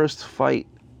his first fight,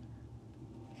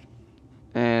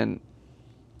 and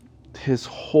his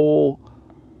whole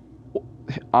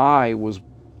eye was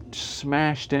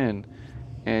smashed in,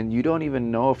 and you don't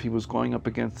even know if he was going up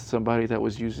against somebody that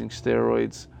was using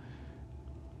steroids.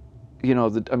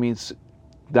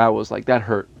 That was like, that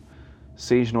hurt.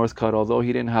 Sage Northcutt, although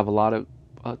he didn't have a lot of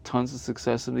tons of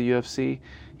success in the UFC,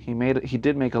 he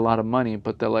did make a lot of money.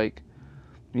 But they're like,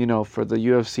 for the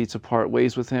UFC to part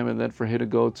ways with him and then for him to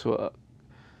go to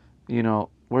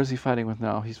where's he fighting with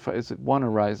now? Is it One or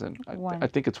Ryzen? I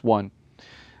think it's One.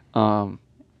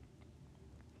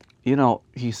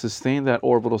 He sustained that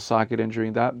orbital socket injury.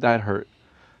 That hurt.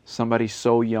 Somebody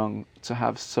so young to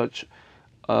have such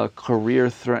a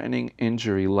career-threatening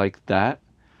injury like that,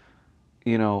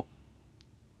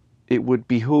 it would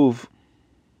behoove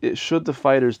should the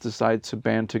fighters decide to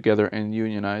band together and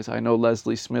unionize, I know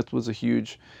Leslie Smith was a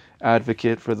huge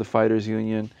advocate for the fighters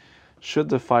union. Should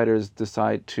the fighters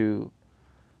decide to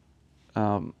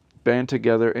band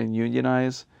together and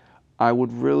unionize, I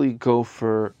would really go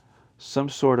for some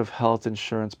sort of health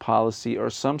insurance policy or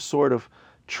some sort of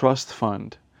trust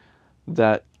fund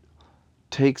that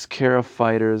takes care of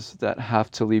fighters that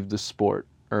have to leave the sport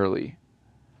early.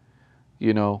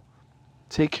 You know,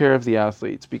 take care of the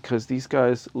athletes, because these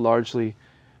guys largely,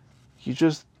 you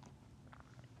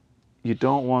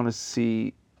don't want to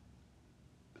see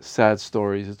sad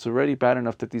stories. It's already bad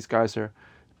enough that these guys are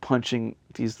punching,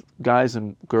 these guys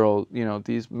and girls,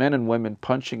 these men and women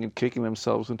punching and kicking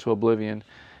themselves into oblivion,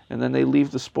 and then they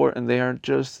leave the sport and they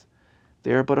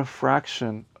are but a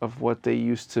fraction of what they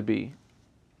used to be.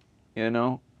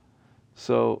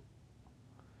 So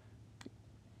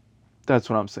that's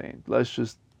what I'm saying. Let's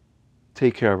just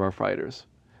take care of our fighters.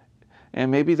 And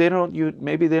maybe they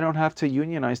don't have to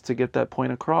unionize to get that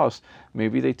point across.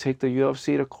 Maybe they take the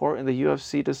UFC to court and the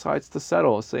UFC decides to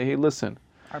settle. Say, hey, listen.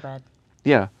 Our bad.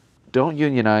 Yeah, don't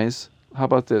unionize. How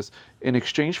about this? In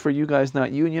exchange for you guys not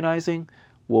unionizing,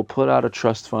 we'll put out a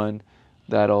trust fund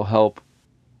that'll help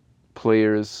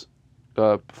players,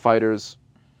 fighters,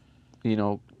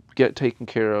 get taken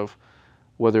care of,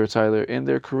 whether it's either in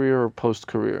their career or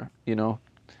post-career.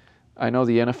 I know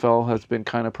the NFL has been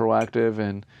kind of proactive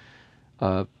and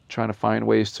trying to find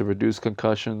ways to reduce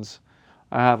concussions.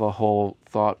 I have a whole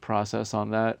thought process on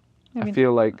that. I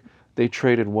feel like they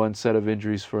traded one set of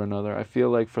injuries for another. I feel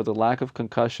like for the lack of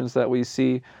concussions that we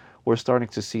see, we're starting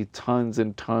to see tons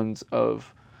and tons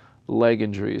of leg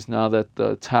injuries. Now that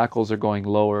the tackles are going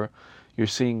lower, you're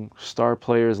seeing star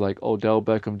players like Odell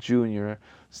Beckham Jr.,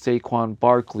 Saquon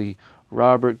Barkley,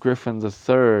 Robert Griffin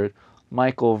III,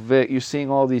 Michael Vick. You're seeing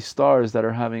all these stars that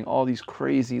are having all these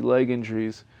crazy leg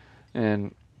injuries.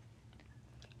 And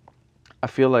I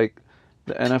feel like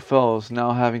the NFL is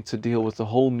now having to deal with a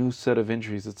whole new set of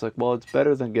injuries. It's like, well, it's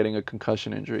better than getting a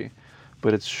concussion injury,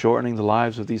 but it's shortening the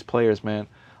lives of these players, man.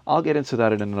 I'll get into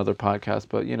that in another podcast,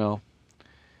 but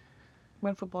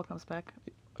When football comes back,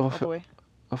 oh, all the way.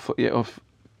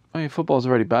 Football's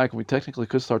already back, and we technically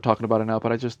could start talking about it now,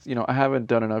 but I just, I haven't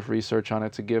done enough research on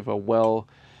it to give a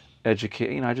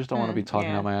well-educated, I just don't want to be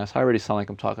talking out my ass. I already sound like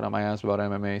I'm talking out my ass about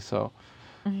MMA, so...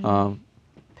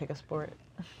 Pick a sport.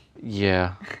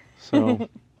 Yeah. So,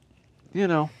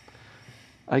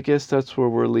 I guess that's where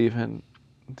we're leaving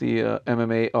the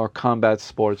MMA or combat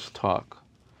sports talk.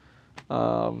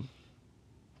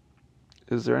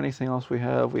 Is there anything else we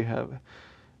have? We have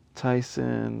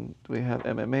Tyson, we have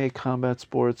MMA, combat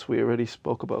sports. We already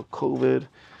spoke about COVID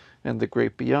and the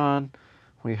great beyond.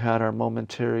 We had our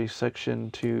momentary section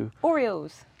to...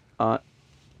 Oreos. What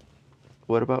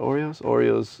about Oreos?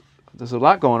 Oreos... There's a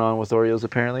lot going on with Oreos,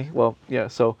 apparently. Well, yeah,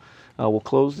 so we'll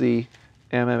close the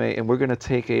MMA, and we're going to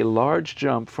take a large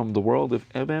jump from the world of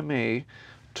MMA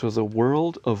to the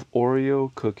world of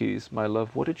Oreo cookies. My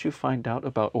love, what did you find out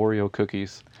about Oreo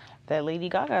cookies? That Lady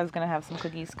Gaga is going to have some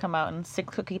cookies come out in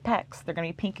 6 cookie packs. They're going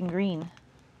to be pink and green.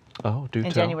 Oh, do in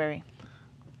tell. January.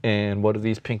 And what do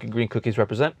these pink and green cookies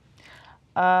represent?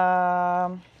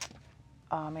 Oh,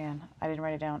 man. I didn't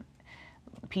write it down.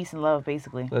 Peace and love,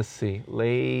 basically. Let's see.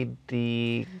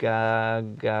 Lady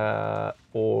Gaga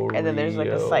Oreos. And then there's like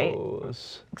a site,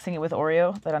 Sing It With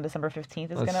Oreo, that on December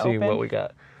 15th is going to open. Let's see what we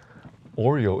got.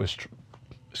 Oreo is,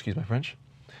 excuse my French.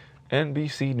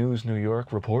 NBC News New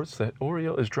York reports that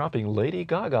Oreo is dropping Lady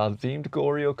Gaga-themed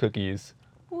Oreo cookies.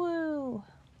 Woo!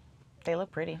 They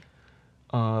look pretty.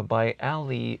 By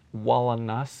Ali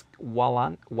Walansky.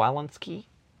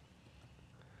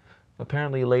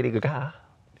 Apparently Lady Gaga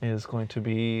is going to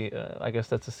be, I guess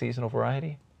that's a seasonal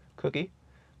variety cookie.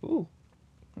 Ooh,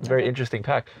 very interesting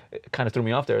pack. It kind of threw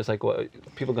me off there. It's like, what,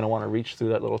 people are going to want to reach through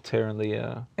that little tear in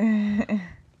the,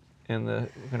 going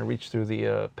to reach through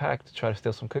the pack to try to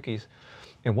steal some cookies.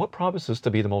 In what promises to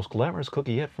be the most glamorous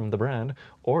cookie yet from the brand,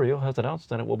 Oreo has announced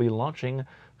that it will be launching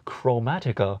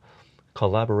Chromatica,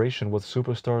 collaboration with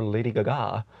superstar Lady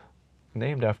Gaga,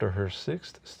 named after her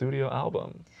 6th studio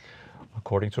album.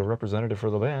 According to a representative for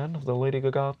the band, the Lady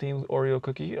Gaga-themed Oreo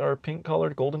cookie are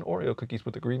pink-colored golden Oreo cookies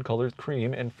with a green-colored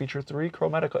cream and feature 3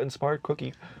 Chromatica-inspired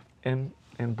cookie and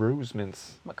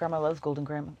bruisements. My grandma loves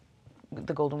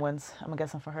the golden ones. I'm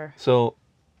guessing for her. So,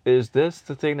 is this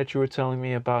the thing that you were telling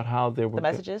me about how they were... The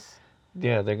messages?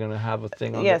 Yeah, they're going to have a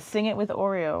thing on... Yeah,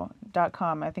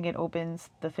 singitwithoreo.com. I think it opens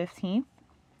the 15th.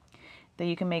 That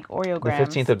you can make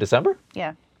Oreograms. The 15th of December?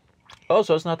 Yeah. Oh,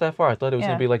 so it's not that far. I thought it was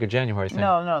going to be like a January thing.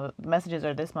 No, the messages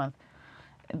are this month.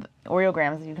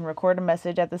 Oreograms, you can record a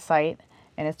message at the site,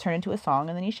 and it's turned into a song,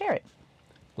 and then you share it.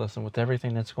 listen, with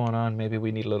everything that's going on, maybe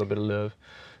we need a little bit of love.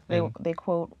 And They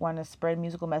quote want to spread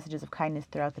musical messages of kindness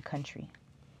throughout the country.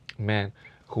 man,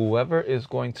 whoever is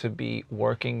going to be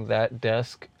working that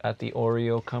desk at the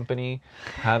Oreo company,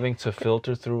 having to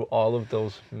filter through all of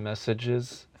those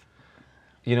messages,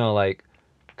 like,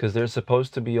 because they're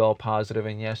supposed to be all positive,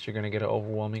 and yes, you're going to get an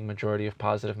overwhelming majority of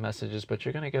positive messages, but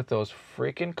you're going to get those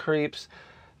freaking creeps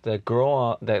that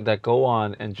go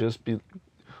on and just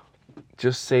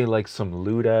say like some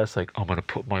lewd ass, like, I'm going to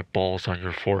put my balls on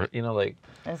your forehead, like,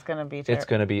 It's gonna be. it's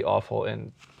going to be awful.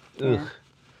 And ugh,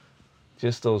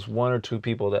 just those one or two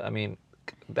people that, I mean,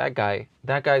 that guy's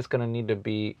going to need to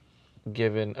be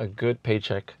given a good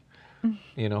paycheck.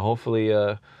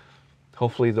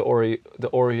 Hopefully the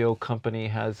Oreo company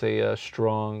has a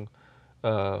strong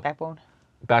backbone.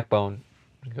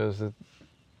 because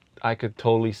I could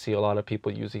totally see a lot of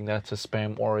people using that to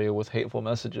spam Oreo with hateful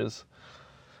messages.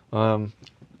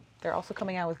 They're also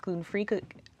coming out with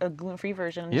a gluten-free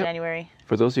version in Yep. January.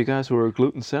 For those of you guys who are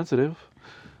gluten sensitive,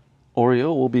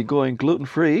 Oreo will be going gluten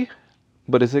free.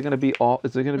 But is it going to be all?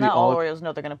 Is it going to be Not all all? Oreos.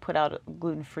 No, they're gonna put out a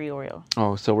gluten-free Oreo.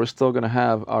 Oh, so we're still going to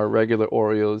have our regular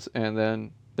Oreos, and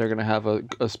then they're going to have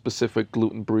a specific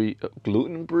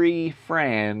gluten-free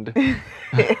friend.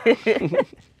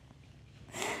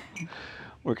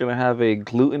 We're going to have a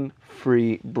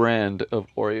gluten-free brand of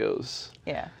Oreos.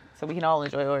 Yeah, so we can all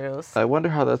enjoy Oreos. I wonder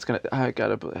how that's going to... I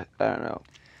don't know.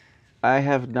 I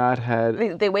have not had...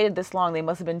 They waited this long. They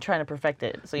must have been trying to perfect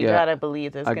it. So you Yeah. gotta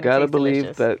believe that it's I gonna gotta taste believe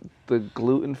delicious. that the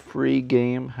gluten-free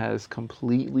game has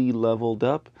completely leveled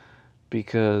up,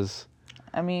 because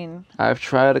I mean, I've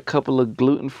tried a couple of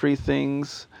gluten-free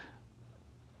things,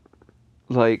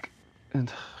 like,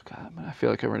 and God, man, I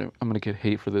feel like I'm gonna get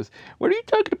hate for this. What are you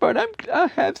talking about? I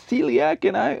have celiac,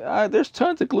 and I there's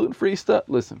tons of gluten-free stuff.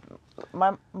 Listen,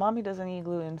 my mommy doesn't eat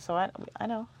gluten, so I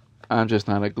know. I'm just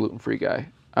not a gluten-free guy.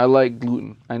 I like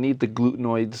gluten. I need the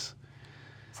glutenoids.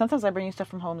 Sometimes I bring you stuff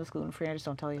from home that's gluten-free. I just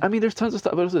don't tell you. I mean, there's tons of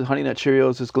stuff. But Honey Nut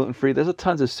Cheerios is gluten-free. There's a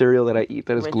tons of cereal that I eat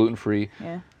that is Rich. gluten-free.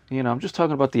 Yeah. I'm just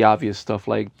talking about the obvious stuff,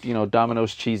 like,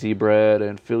 Domino's cheesy bread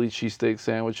and Philly cheesesteak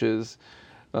sandwiches,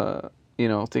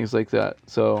 things like that.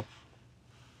 So,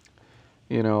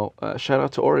 shout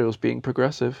out to Oreos being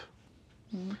progressive.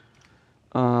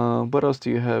 What else do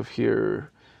you have here?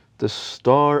 The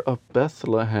Star of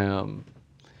Bethlehem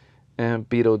and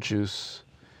Beetlejuice.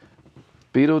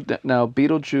 Now,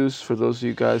 Beetlejuice, for those of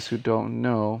you guys who don't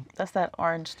know, That's that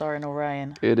orange star in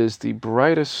Orion. it is the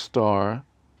brightest star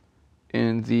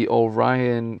in the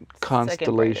Orion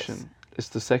constellation. brightest. It's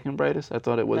the second brightest? I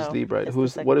thought it was No, the brightest. it's the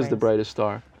second What is the brightest.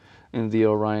 brightest star in the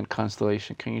Orion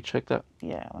constellation? Can you check that?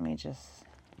 Yeah,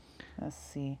 let's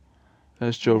see.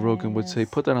 As Joe Rogan would say, Yes.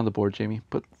 put that on the board, Jamie.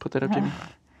 Put that up, Jamie.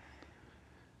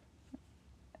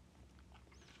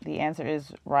 The answer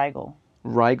is Rigel.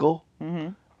 Rigel.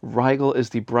 Rigel is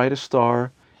the brightest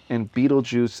star, and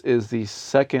Betelgeuse is the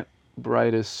second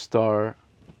brightest star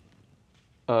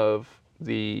of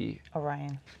the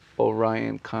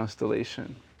Orion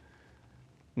constellation.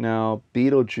 Now,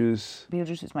 Betelgeuse.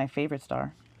 Betelgeuse is my favorite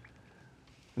star.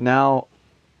 Now,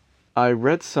 I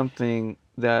read something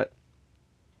that,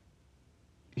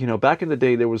 back in the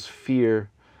day, there was fear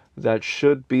that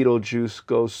should Betelgeuse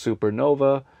go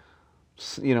supernova,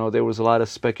 there was a lot of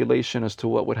speculation as to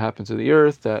what would happen to the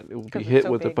Earth, that it would be 'Cause it's hit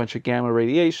so with a big. bunch of gamma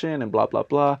radiation and blah, blah,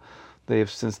 blah. They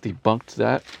have since debunked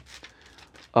that.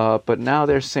 But now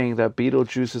they're saying that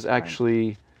Betelgeuse is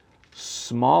actually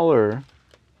smaller.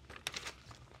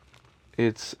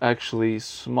 It's actually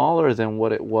smaller than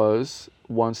what it was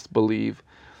once believed,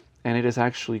 and it is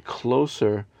actually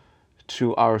closer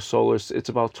to our it's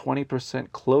about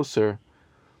 20% closer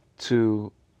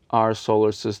to our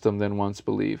solar system than once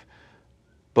believed.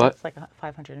 But It's like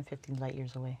 550 light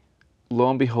years away. lo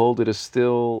and behold, it is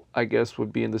still, I guess,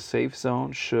 would be in the safe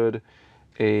zone should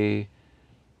a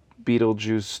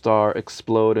Betelgeuse star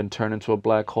explode and turn into a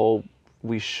black hole.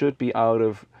 We should be out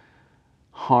of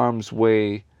harm's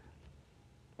way.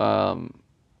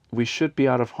 We should be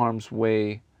out of harm's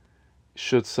way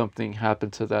should something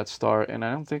happen to that star, and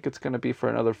I don't think it's going to be for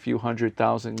another few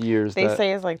 100,000 years. They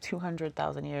say it's like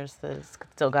 200,000 years that it's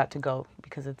still got to go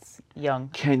because it's young.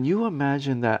 Can you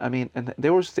imagine that? I mean, and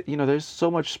there was, there's so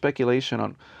much speculation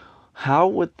on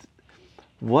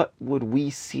what would we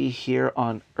see here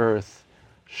on Earth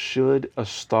should a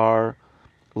star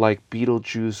like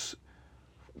Betelgeuse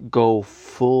go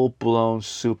full-blown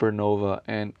supernova,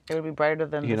 and It would be brighter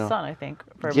than the sun, I think,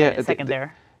 for a Yeah, minute, second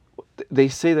there. they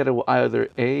say that it will either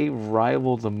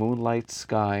rival the moonlight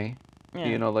sky,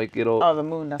 Yeah. like it'll Oh, the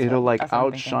moon. That's it'll what, like that's what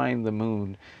I'm thinking. outshine the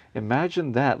moon.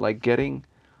 Imagine that, like getting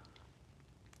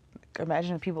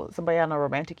Imagine somebody on a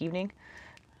romantic evening.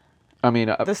 I mean,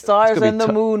 The it's stars gonna be and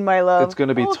the moon, my love. It's going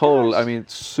to be Oh, total. I gosh. mean,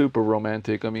 super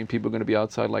romantic. I mean, people are going to be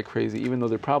outside like crazy, even though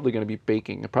they're probably going to be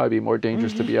baking. It'd probably be more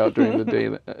dangerous to be out during the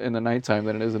day in the nighttime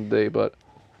than it is in the day. But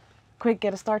Quick,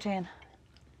 get a star tan.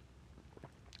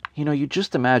 you know, you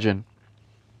just imagine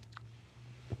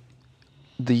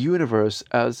the universe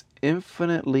as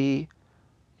infinitely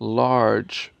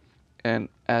large and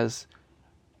as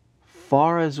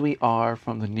far as we are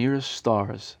from the nearest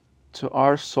stars to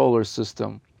our solar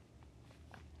system.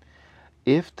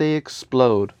 If they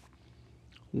explode,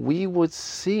 we would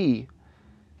see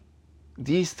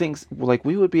these things, like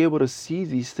we would be able to see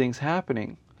these things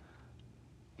happening.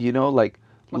 You know, like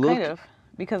What look, kind of?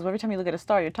 Because every time you look at a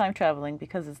star, you're time traveling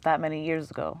because it's that many years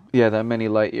ago. yeah, that many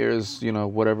light years, you know,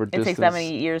 whatever It distance. takes that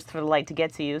many years for the light to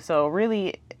get to you. So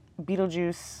really,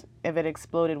 Betelgeuse, if it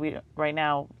exploded, right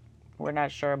now, we're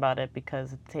not sure about it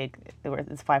because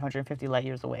it's 550 light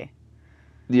years away.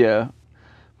 Yeah,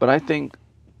 but I think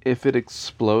if it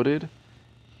exploded,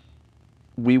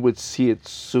 we would see it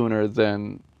sooner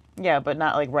than, Yeah, but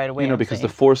not like right away. you know, I'm because the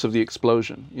saying. force of the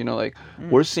explosion. You know, like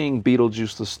we're seeing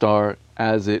Betelgeuse the star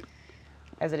as it,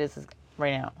 As it is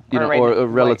right now. you know, right or now, a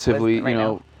relatively, right you now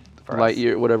know, for light us.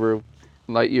 year, whatever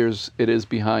light years it is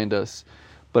behind us.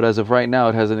 But as of right now,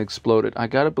 it hasn't exploded. I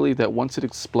gotta believe that once it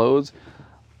explodes,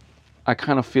 I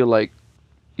kind of feel like,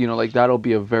 you know, like that'll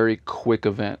be a very quick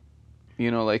event. You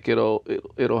know, like it'll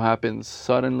happen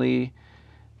suddenly.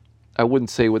 I wouldn't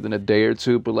say within a day or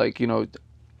two, but like, you know,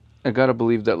 I gotta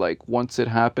believe that like once it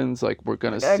happens, like we're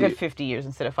gonna A see good it. 50 years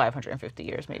instead of 550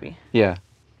 years, maybe. Yeah.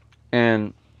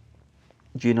 And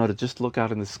you know, to just look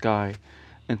out in the sky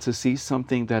and to see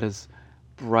something that is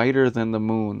brighter than the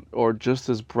moon or just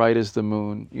as bright as the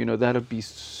moon, you know, that'd be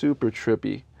super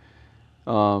trippy.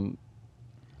 Um,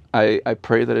 I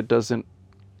pray that it doesn't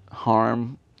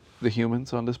harm the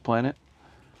humans on this planet.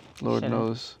 Lord Shouldn't.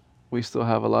 knows we still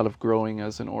have a lot of growing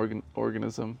as an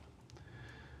organism.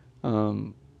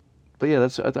 Um, but yeah,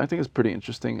 I think it's pretty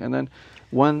interesting. And then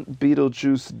when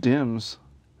Betelgeuse dims,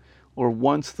 or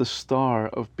once the star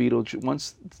of Betelgeuse,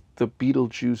 once the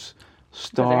Betelgeuse Because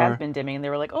it has star, been dimming, and they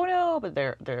were like, "Oh no!" But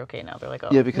they're okay now. They're like, "Oh."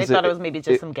 Yeah, They because thought it was maybe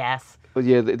just some gas. but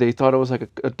yeah, they thought it was like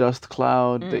a dust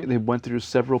cloud. They went through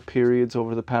several periods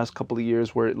over the past couple of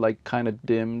years where it like kind of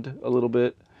dimmed a little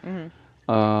bit.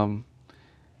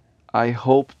 I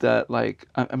hope that like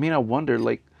I mean I wonder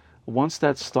like once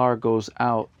that star goes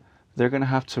out, they're gonna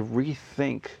have to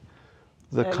rethink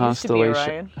the That used to be constellation,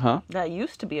 Orion. huh? That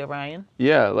used to be Orion.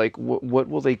 Yeah, like what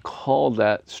will they call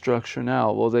that structure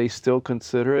now? Will they still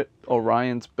consider it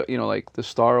Orion's, you know, like the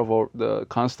star of the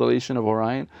constellation of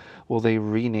Orion? Will they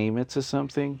rename it to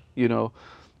something? You know,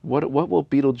 what will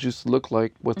Betelgeuse look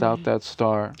like without that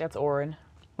star, That's Orion.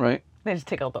 right? They just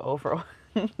take out the O for.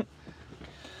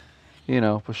 You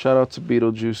know, but shout out to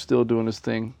Betelgeuse still doing his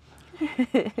thing.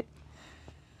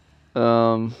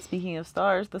 Speaking of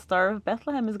stars, the Star of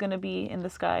Bethlehem is going to be in the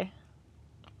sky.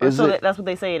 Is it? That's what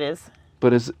they say it is.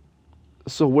 But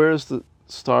so where's the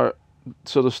star?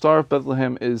 So the Star of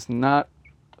Bethlehem is not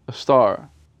a star,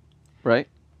 right?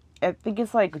 I think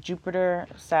it's like Jupiter,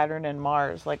 Saturn, and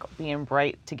Mars like being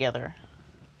bright together.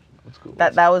 Let's go.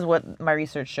 That was what my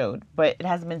research showed, but it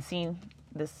hasn't been seen.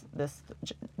 This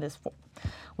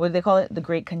what do they call it? The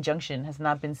Great Conjunction has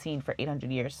not been seen for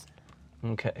 800 years.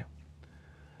 Okay.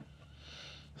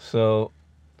 So,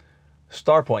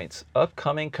 star points.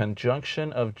 Upcoming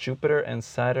conjunction of Jupiter and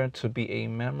Saturn to be a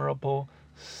memorable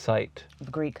sight. The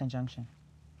Great Conjunction.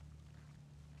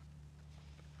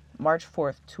 March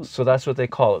 4th. So that's what they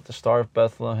call it. The Star of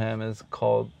Bethlehem is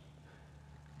called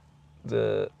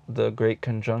the Great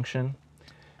Conjunction.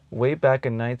 Way back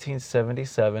in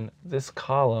 1977, this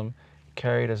column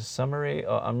carried a summary.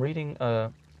 I'm reading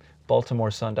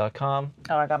BaltimoreSun.com.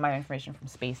 Oh, I got my information from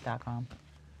space.com.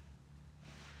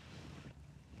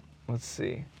 Let's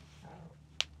see.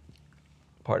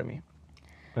 Pardon me.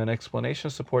 An explanation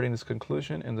supporting this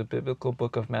conclusion in the biblical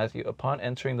book of Matthew. Upon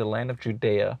entering the land of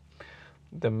Judea,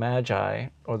 the Magi,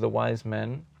 or the wise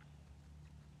men.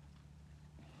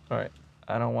 All right.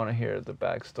 I don't want to hear the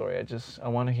backstory. I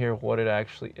want to hear what it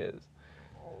actually is.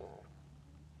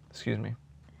 Excuse me.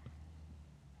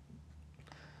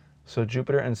 So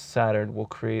Jupiter and Saturn will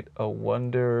create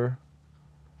a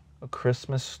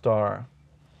Christmas star.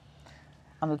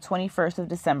 On the 21st of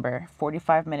December,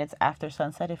 45 minutes after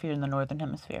sunset if you're in the northern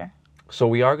hemisphere. So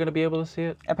we are going to be able to see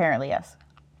it? Apparently, yes.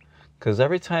 Because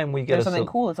every time we get There's something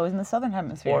cool. It's always in the southern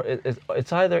hemisphere. Or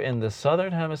it's either in the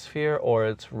southern hemisphere, or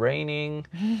it's raining,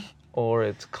 or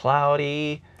it's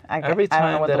cloudy. Every I don't know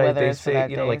time what that the weather they is for say, that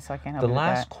you know, day, like so I can't help the you with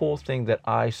last that. cool thing that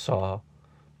I saw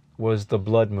was the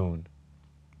blood moon.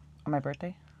 On my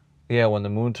birthday. Yeah, when the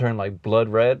moon turned like blood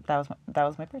red. That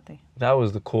was my birthday. That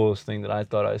was the coolest thing that I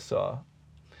thought I saw.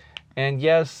 And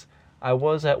yes, I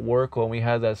was at work when we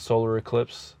had that solar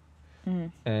eclipse.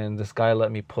 And this guy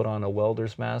let me put on a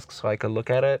welder's mask so I could look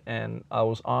at it. And I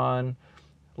was on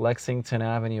Lexington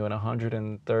Avenue and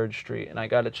 103rd Street. And I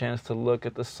got a chance to look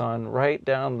at the sun right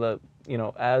down the,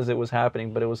 as it was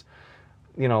happening. But it was,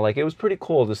 like it was pretty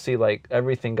cool to see like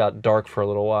everything got dark for a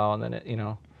little while. And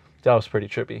then that was pretty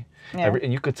trippy. Yeah.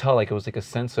 And you could tell like it was like a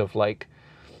sense of like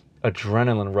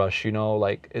adrenaline rush,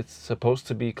 like it's supposed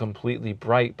to be completely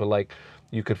bright, but like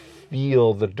you could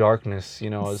feel the darkness,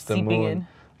 as the Seeping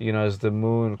moon, as the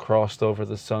moon crossed over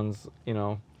the sun's,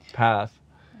 path.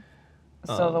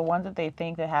 So the one that they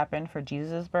think that happened for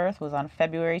Jesus' birth was on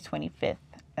February 25th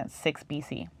at 6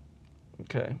 BC.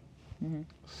 Okay.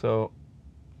 So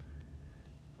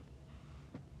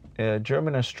a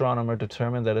German astronomer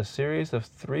determined that a series of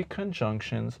 3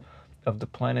 conjunctions of the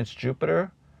planets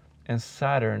Jupiter and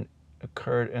Saturn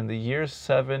occurred in the year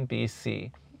 7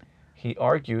 BC. He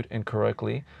argued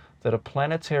incorrectly that a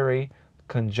planetary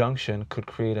conjunction could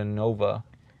create a nova,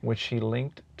 which he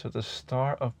linked to the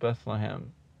Star of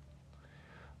Bethlehem.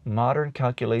 Modern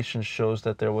calculation shows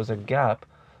that there was a gap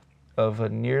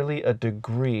of nearly a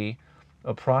degree,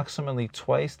 approximately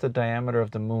twice the diameter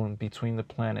of the moon, between the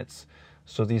planets,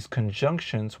 so these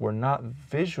conjunctions were not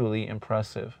visually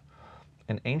impressive.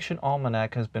 An ancient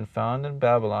almanac has been found in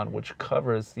Babylon which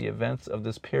covers the events of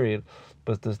this period,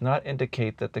 but does not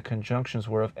indicate that the conjunctions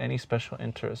were of any special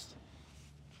interest.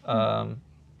 It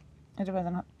depends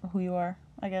on who you are,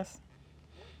 I guess.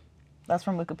 That's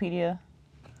from Wikipedia.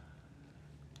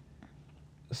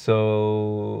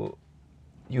 So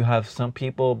you have some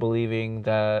people believing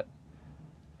that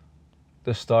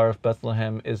the Star of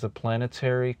Bethlehem is a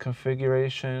planetary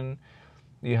configuration.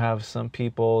 You have some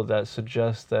people that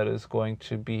suggest that it's going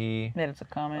to be That it's a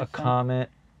comet. a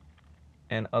comet,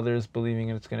 and others believing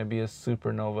it's going to be a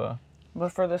supernova.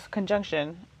 But for this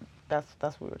conjunction, that's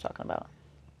what we were talking about.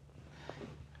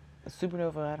 A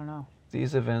supernova, I don't know.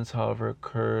 These events, however,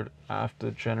 occurred after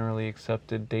the generally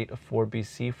accepted date of 4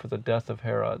 BC for the death of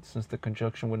Herod. Since the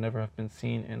conjunction would never have been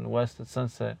seen in the west at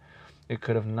sunset, it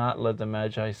could have not led the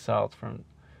Magi south from.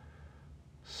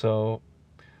 So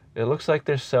it looks like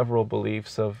there's several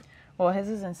beliefs of. Well, his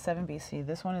is in 7 BC.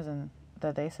 This one is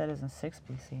that they said is in 6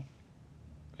 BC.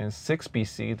 In 6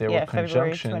 BC, there Yeah, were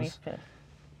February conjunctions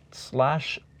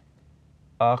 25th.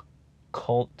 /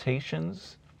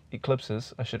 occultations,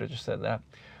 eclipses, I should have just said that,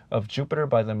 of Jupiter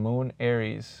by the moon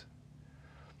Aries.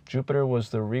 Jupiter was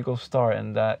the regal star,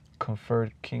 and that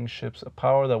conferred kingships, a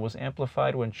power that was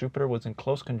amplified when Jupiter was in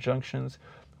close conjunctions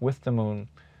with the moon.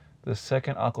 The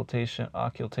second occultation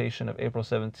of April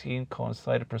 17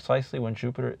 coincided precisely when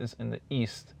Jupiter is in the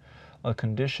east, a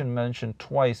condition mentioned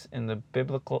twice in the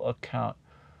biblical account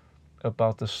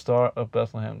about the Star of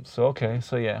Bethlehem. So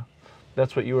yeah,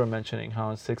 that's what you were mentioning, how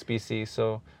in 6 BC.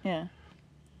 So Yeah.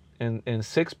 in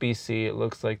 6 BC, it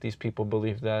looks like these people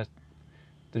believe that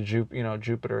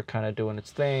Jupiter kind of doing its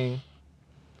thing.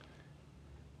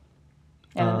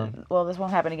 And well, this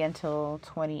won't happen again till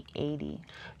 2080.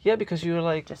 Yeah, because you were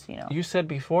like, Just you said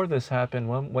before this happened.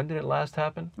 When did it last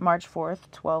happen? March 4th,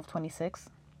 1226.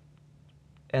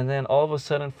 And then all of a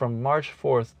sudden, from March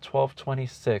 4th,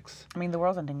 1226, I mean, the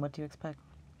world's ending. What do you expect?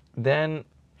 then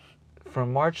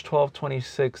from March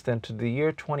 1226, then to the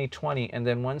year 2020, and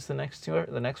then when's the next year?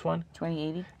 The next one?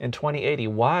 2080. In 2080.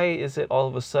 Why is it all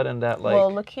of a sudden that like Well,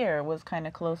 look here. It was kind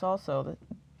of close also.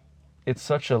 it's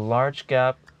such a large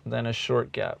gap, then a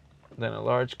short gap, then a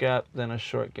large gap, then a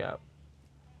short gap?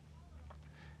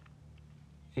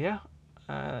 Yeah,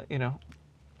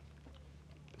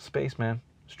 space, man,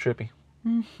 it's trippy.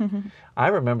 I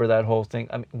remember that whole thing.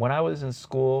 I mean, when I was in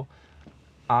school,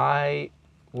 I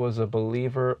was a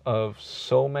believer of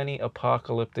so many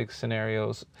apocalyptic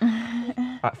scenarios.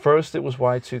 At first, it was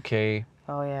Y2K.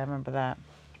 Oh, yeah, I remember that.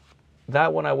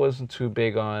 That one I wasn't too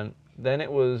big on. Then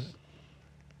it was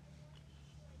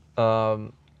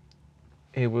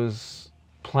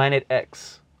Planet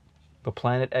X, the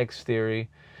Planet X theory.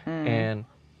 And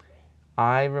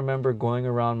I remember going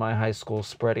around my high school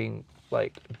spreading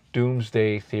like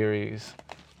doomsday theories.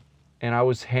 And I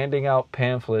was handing out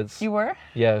pamphlets. You were?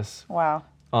 Yes. Wow.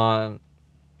 On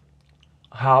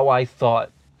how I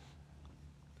thought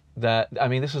that, I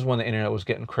mean, this is when the internet was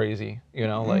getting crazy,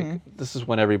 like this is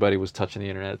when everybody was touching the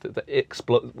internet.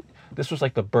 This was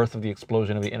like the birth of the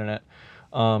explosion of the internet.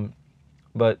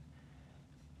 But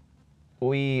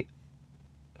I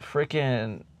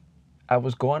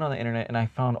was going on the internet and I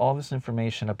found all this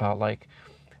information about like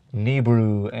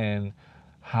Nibiru and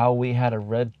how we had a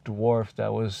red dwarf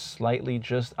that was slightly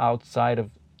just outside of,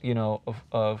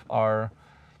 of our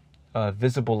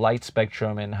visible light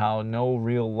spectrum, and how no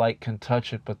real light can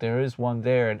touch it, but there is one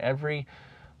there. And every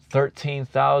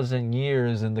 13,000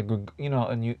 years in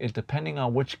the, depending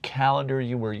on which calendar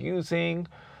you were using,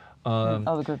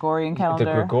 the Gregorian the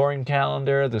calendar. Gregorian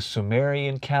calendar, the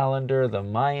Sumerian calendar, the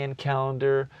Mayan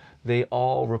calendar, they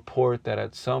all report that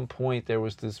at some point there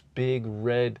was this big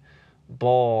red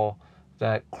ball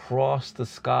that crossed the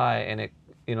sky, and it,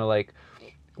 like,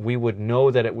 we would know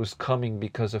that it was coming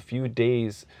because a few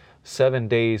days, 7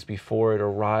 days before it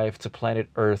arrived to planet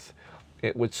Earth,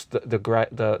 it would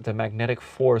the magnetic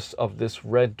force of this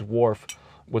red dwarf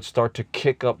would start to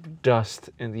kick up dust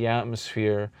in the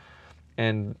atmosphere,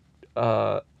 and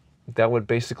that would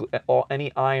basically,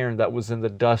 any iron that was in the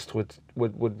dust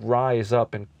would rise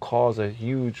up and cause a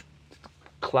huge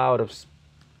cloud of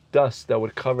dust that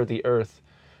would cover the Earth.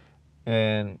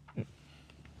 And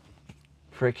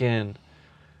freaking,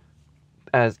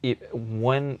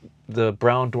 when the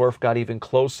brown dwarf got even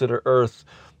closer to Earth,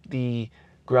 the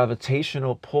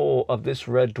gravitational pull of this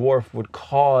red dwarf would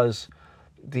cause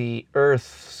the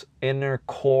Earth's inner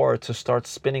core to start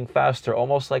spinning faster,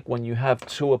 almost like when you have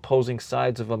two opposing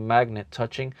sides of a magnet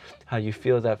touching, how you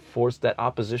feel that force, that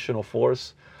oppositional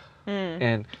force.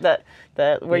 And that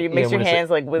where you makes your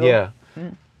hands like wiggle. Yeah.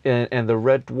 And the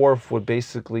red dwarf would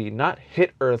basically not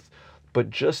hit Earth, but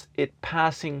just it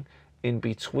passing in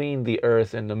between the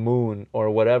Earth and the moon or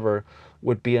whatever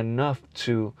would be enough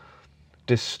to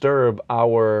disturb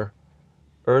our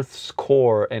Earth's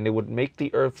core, and it would make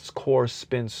the Earth's core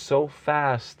spin so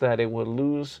fast that it would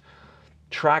lose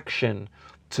traction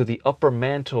to the upper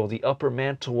mantle. The upper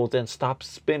mantle will then stop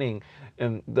spinning,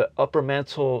 and the upper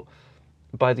mantle,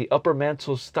 by the upper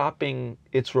mantle stopping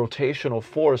its rotational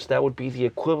force, that would be the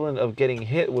equivalent of getting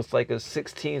hit with like a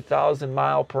 16,000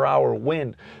 mile per hour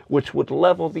wind, which would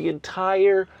level the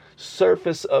entire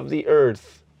surface of the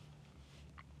Earth.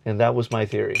 And that was my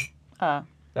theory.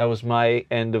 That was my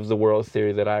end of the world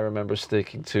theory that I remember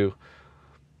sticking to.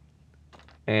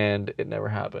 And it never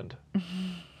happened.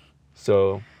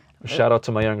 So shout out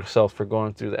to my younger self for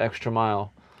going through the extra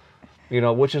mile.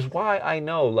 Which is why I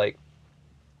know, like,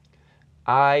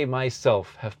 I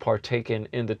myself have partaken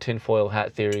in the tinfoil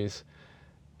hat theories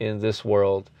in this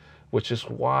world, which is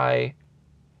why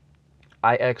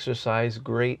I exercise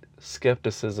great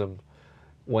skepticism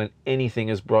when anything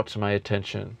is brought to my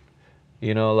attention.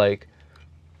 Like,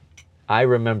 I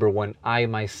remember when I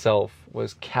myself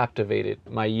was captivated,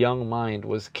 my young mind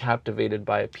was captivated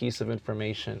by a piece of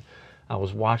information. I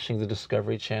was watching the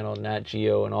Discovery Channel, Nat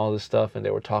Geo, and all this stuff, and they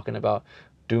were talking about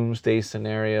doomsday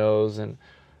scenarios, and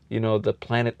the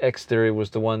Planet X theory was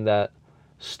the one that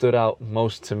stood out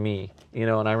most to me, and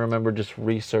I remember just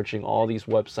researching all these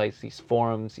websites, these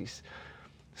forums, these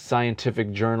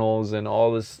scientific journals, and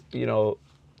all this,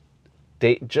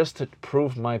 just to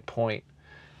prove my point.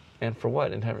 And for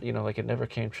what? And it never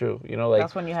came true.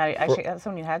 That's when you had that's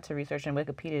when you had to research, and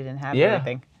Wikipedia didn't have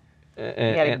everything.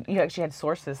 You actually had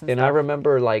sources and stuff. I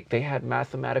remember, like, they had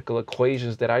mathematical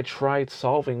equations that I tried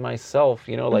solving myself,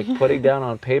 like putting down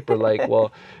on paper, like,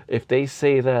 well, if they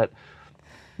say that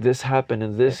this happened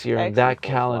in this year in that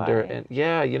calendar, and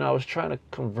I was trying to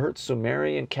convert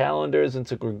Sumerian calendars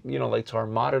into, like, to our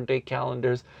modern day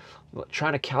calendars,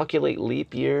 trying to calculate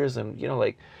leap years, and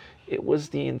like, it was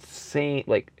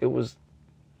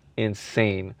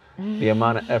insane the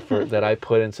amount of effort that I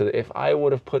put into it. If I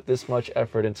would have put this much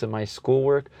effort into my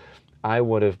schoolwork, I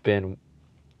would have been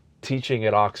teaching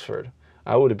at Oxford.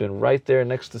 I would have been right there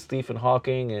next to Stephen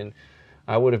Hawking, and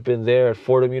I would have been there at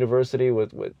Fordham University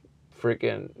with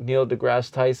freaking Neil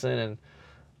deGrasse Tyson. And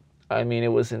I mean,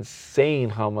 it was insane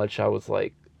how much I was,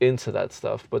 like, into that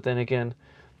stuff. But then again,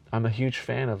 I'm a huge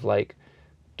fan of, like,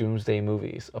 doomsday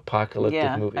movies,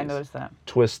 apocalyptic movies. I noticed that.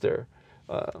 Twister.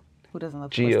 Who doesn't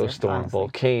love Geostorm, Twister,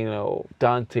 Volcano,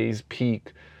 Dante's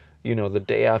Peak, The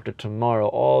Day After Tomorrow,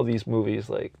 all these movies,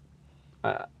 like,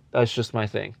 that's just my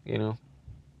thing,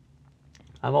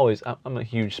 I'm a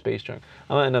huge space junk.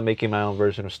 I'm going to end up making my own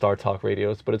version of Star Talk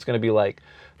Radios, but it's going to be like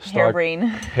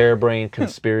harebrained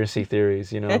conspiracy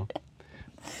theories, I'm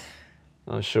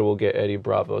sure we'll get Eddie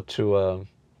Bravo to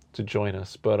join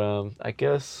us, but I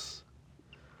guess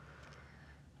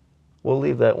we'll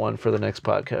leave that one for the next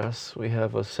podcast. We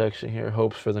have a section here,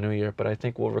 hopes for the new year, but I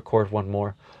think we'll record one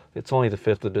more. It's only the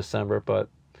 5th of December, but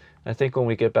I think when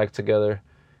we get back together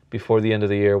before the end of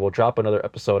the year, we'll drop another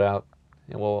episode out,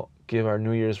 and we'll give our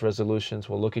New Year's resolutions.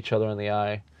 We'll look each other in the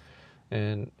eye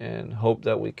and hope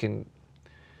that we can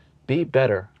be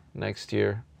better next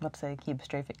year. Let's say keep a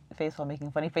straight face while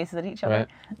making funny faces at each other.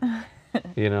 Right.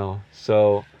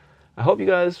 So I hope you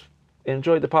guys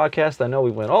enjoyed the podcast. I know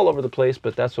we went all over the place,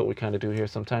 but that's what we kind of do here.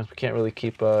 Sometimes we can't really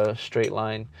keep a straight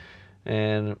line,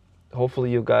 and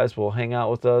hopefully you guys will hang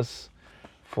out with us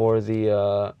for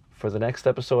the next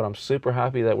episode. I'm super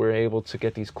happy that we're able to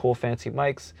get these cool fancy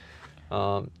mics.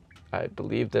 I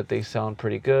believe that they sound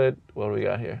pretty good. What do we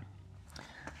got here?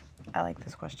 I like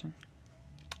this question.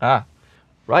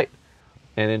 Right.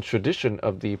 And in tradition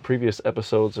of the previous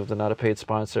episodes of the Not a Paid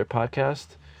Sponsor podcast,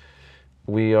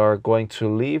 we are going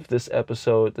to leave this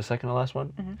episode, the second to last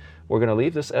one, we're going to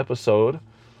leave this episode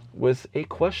with a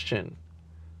question.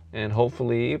 And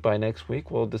hopefully by next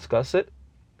week we'll discuss it.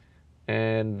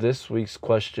 And this week's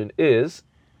question is,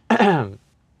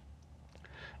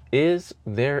 is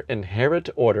there inherent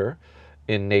order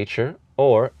in nature,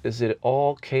 or is it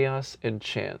all chaos and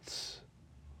chance?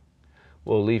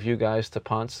 We'll leave you guys to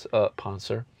ponder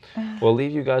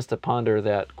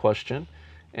that question,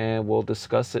 and we'll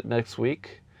discuss it next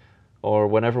week or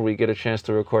whenever we get a chance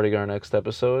to recording our next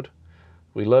episode.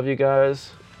 We love you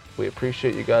guys. We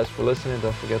appreciate you guys for listening.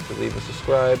 Don't forget to leave a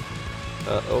subscribe.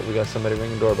 We got somebody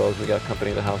ringing doorbells. We got company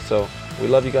in the house. So we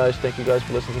love you guys. Thank you guys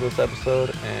for listening to this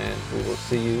episode, and we will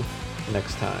see you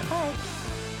next time. Bye.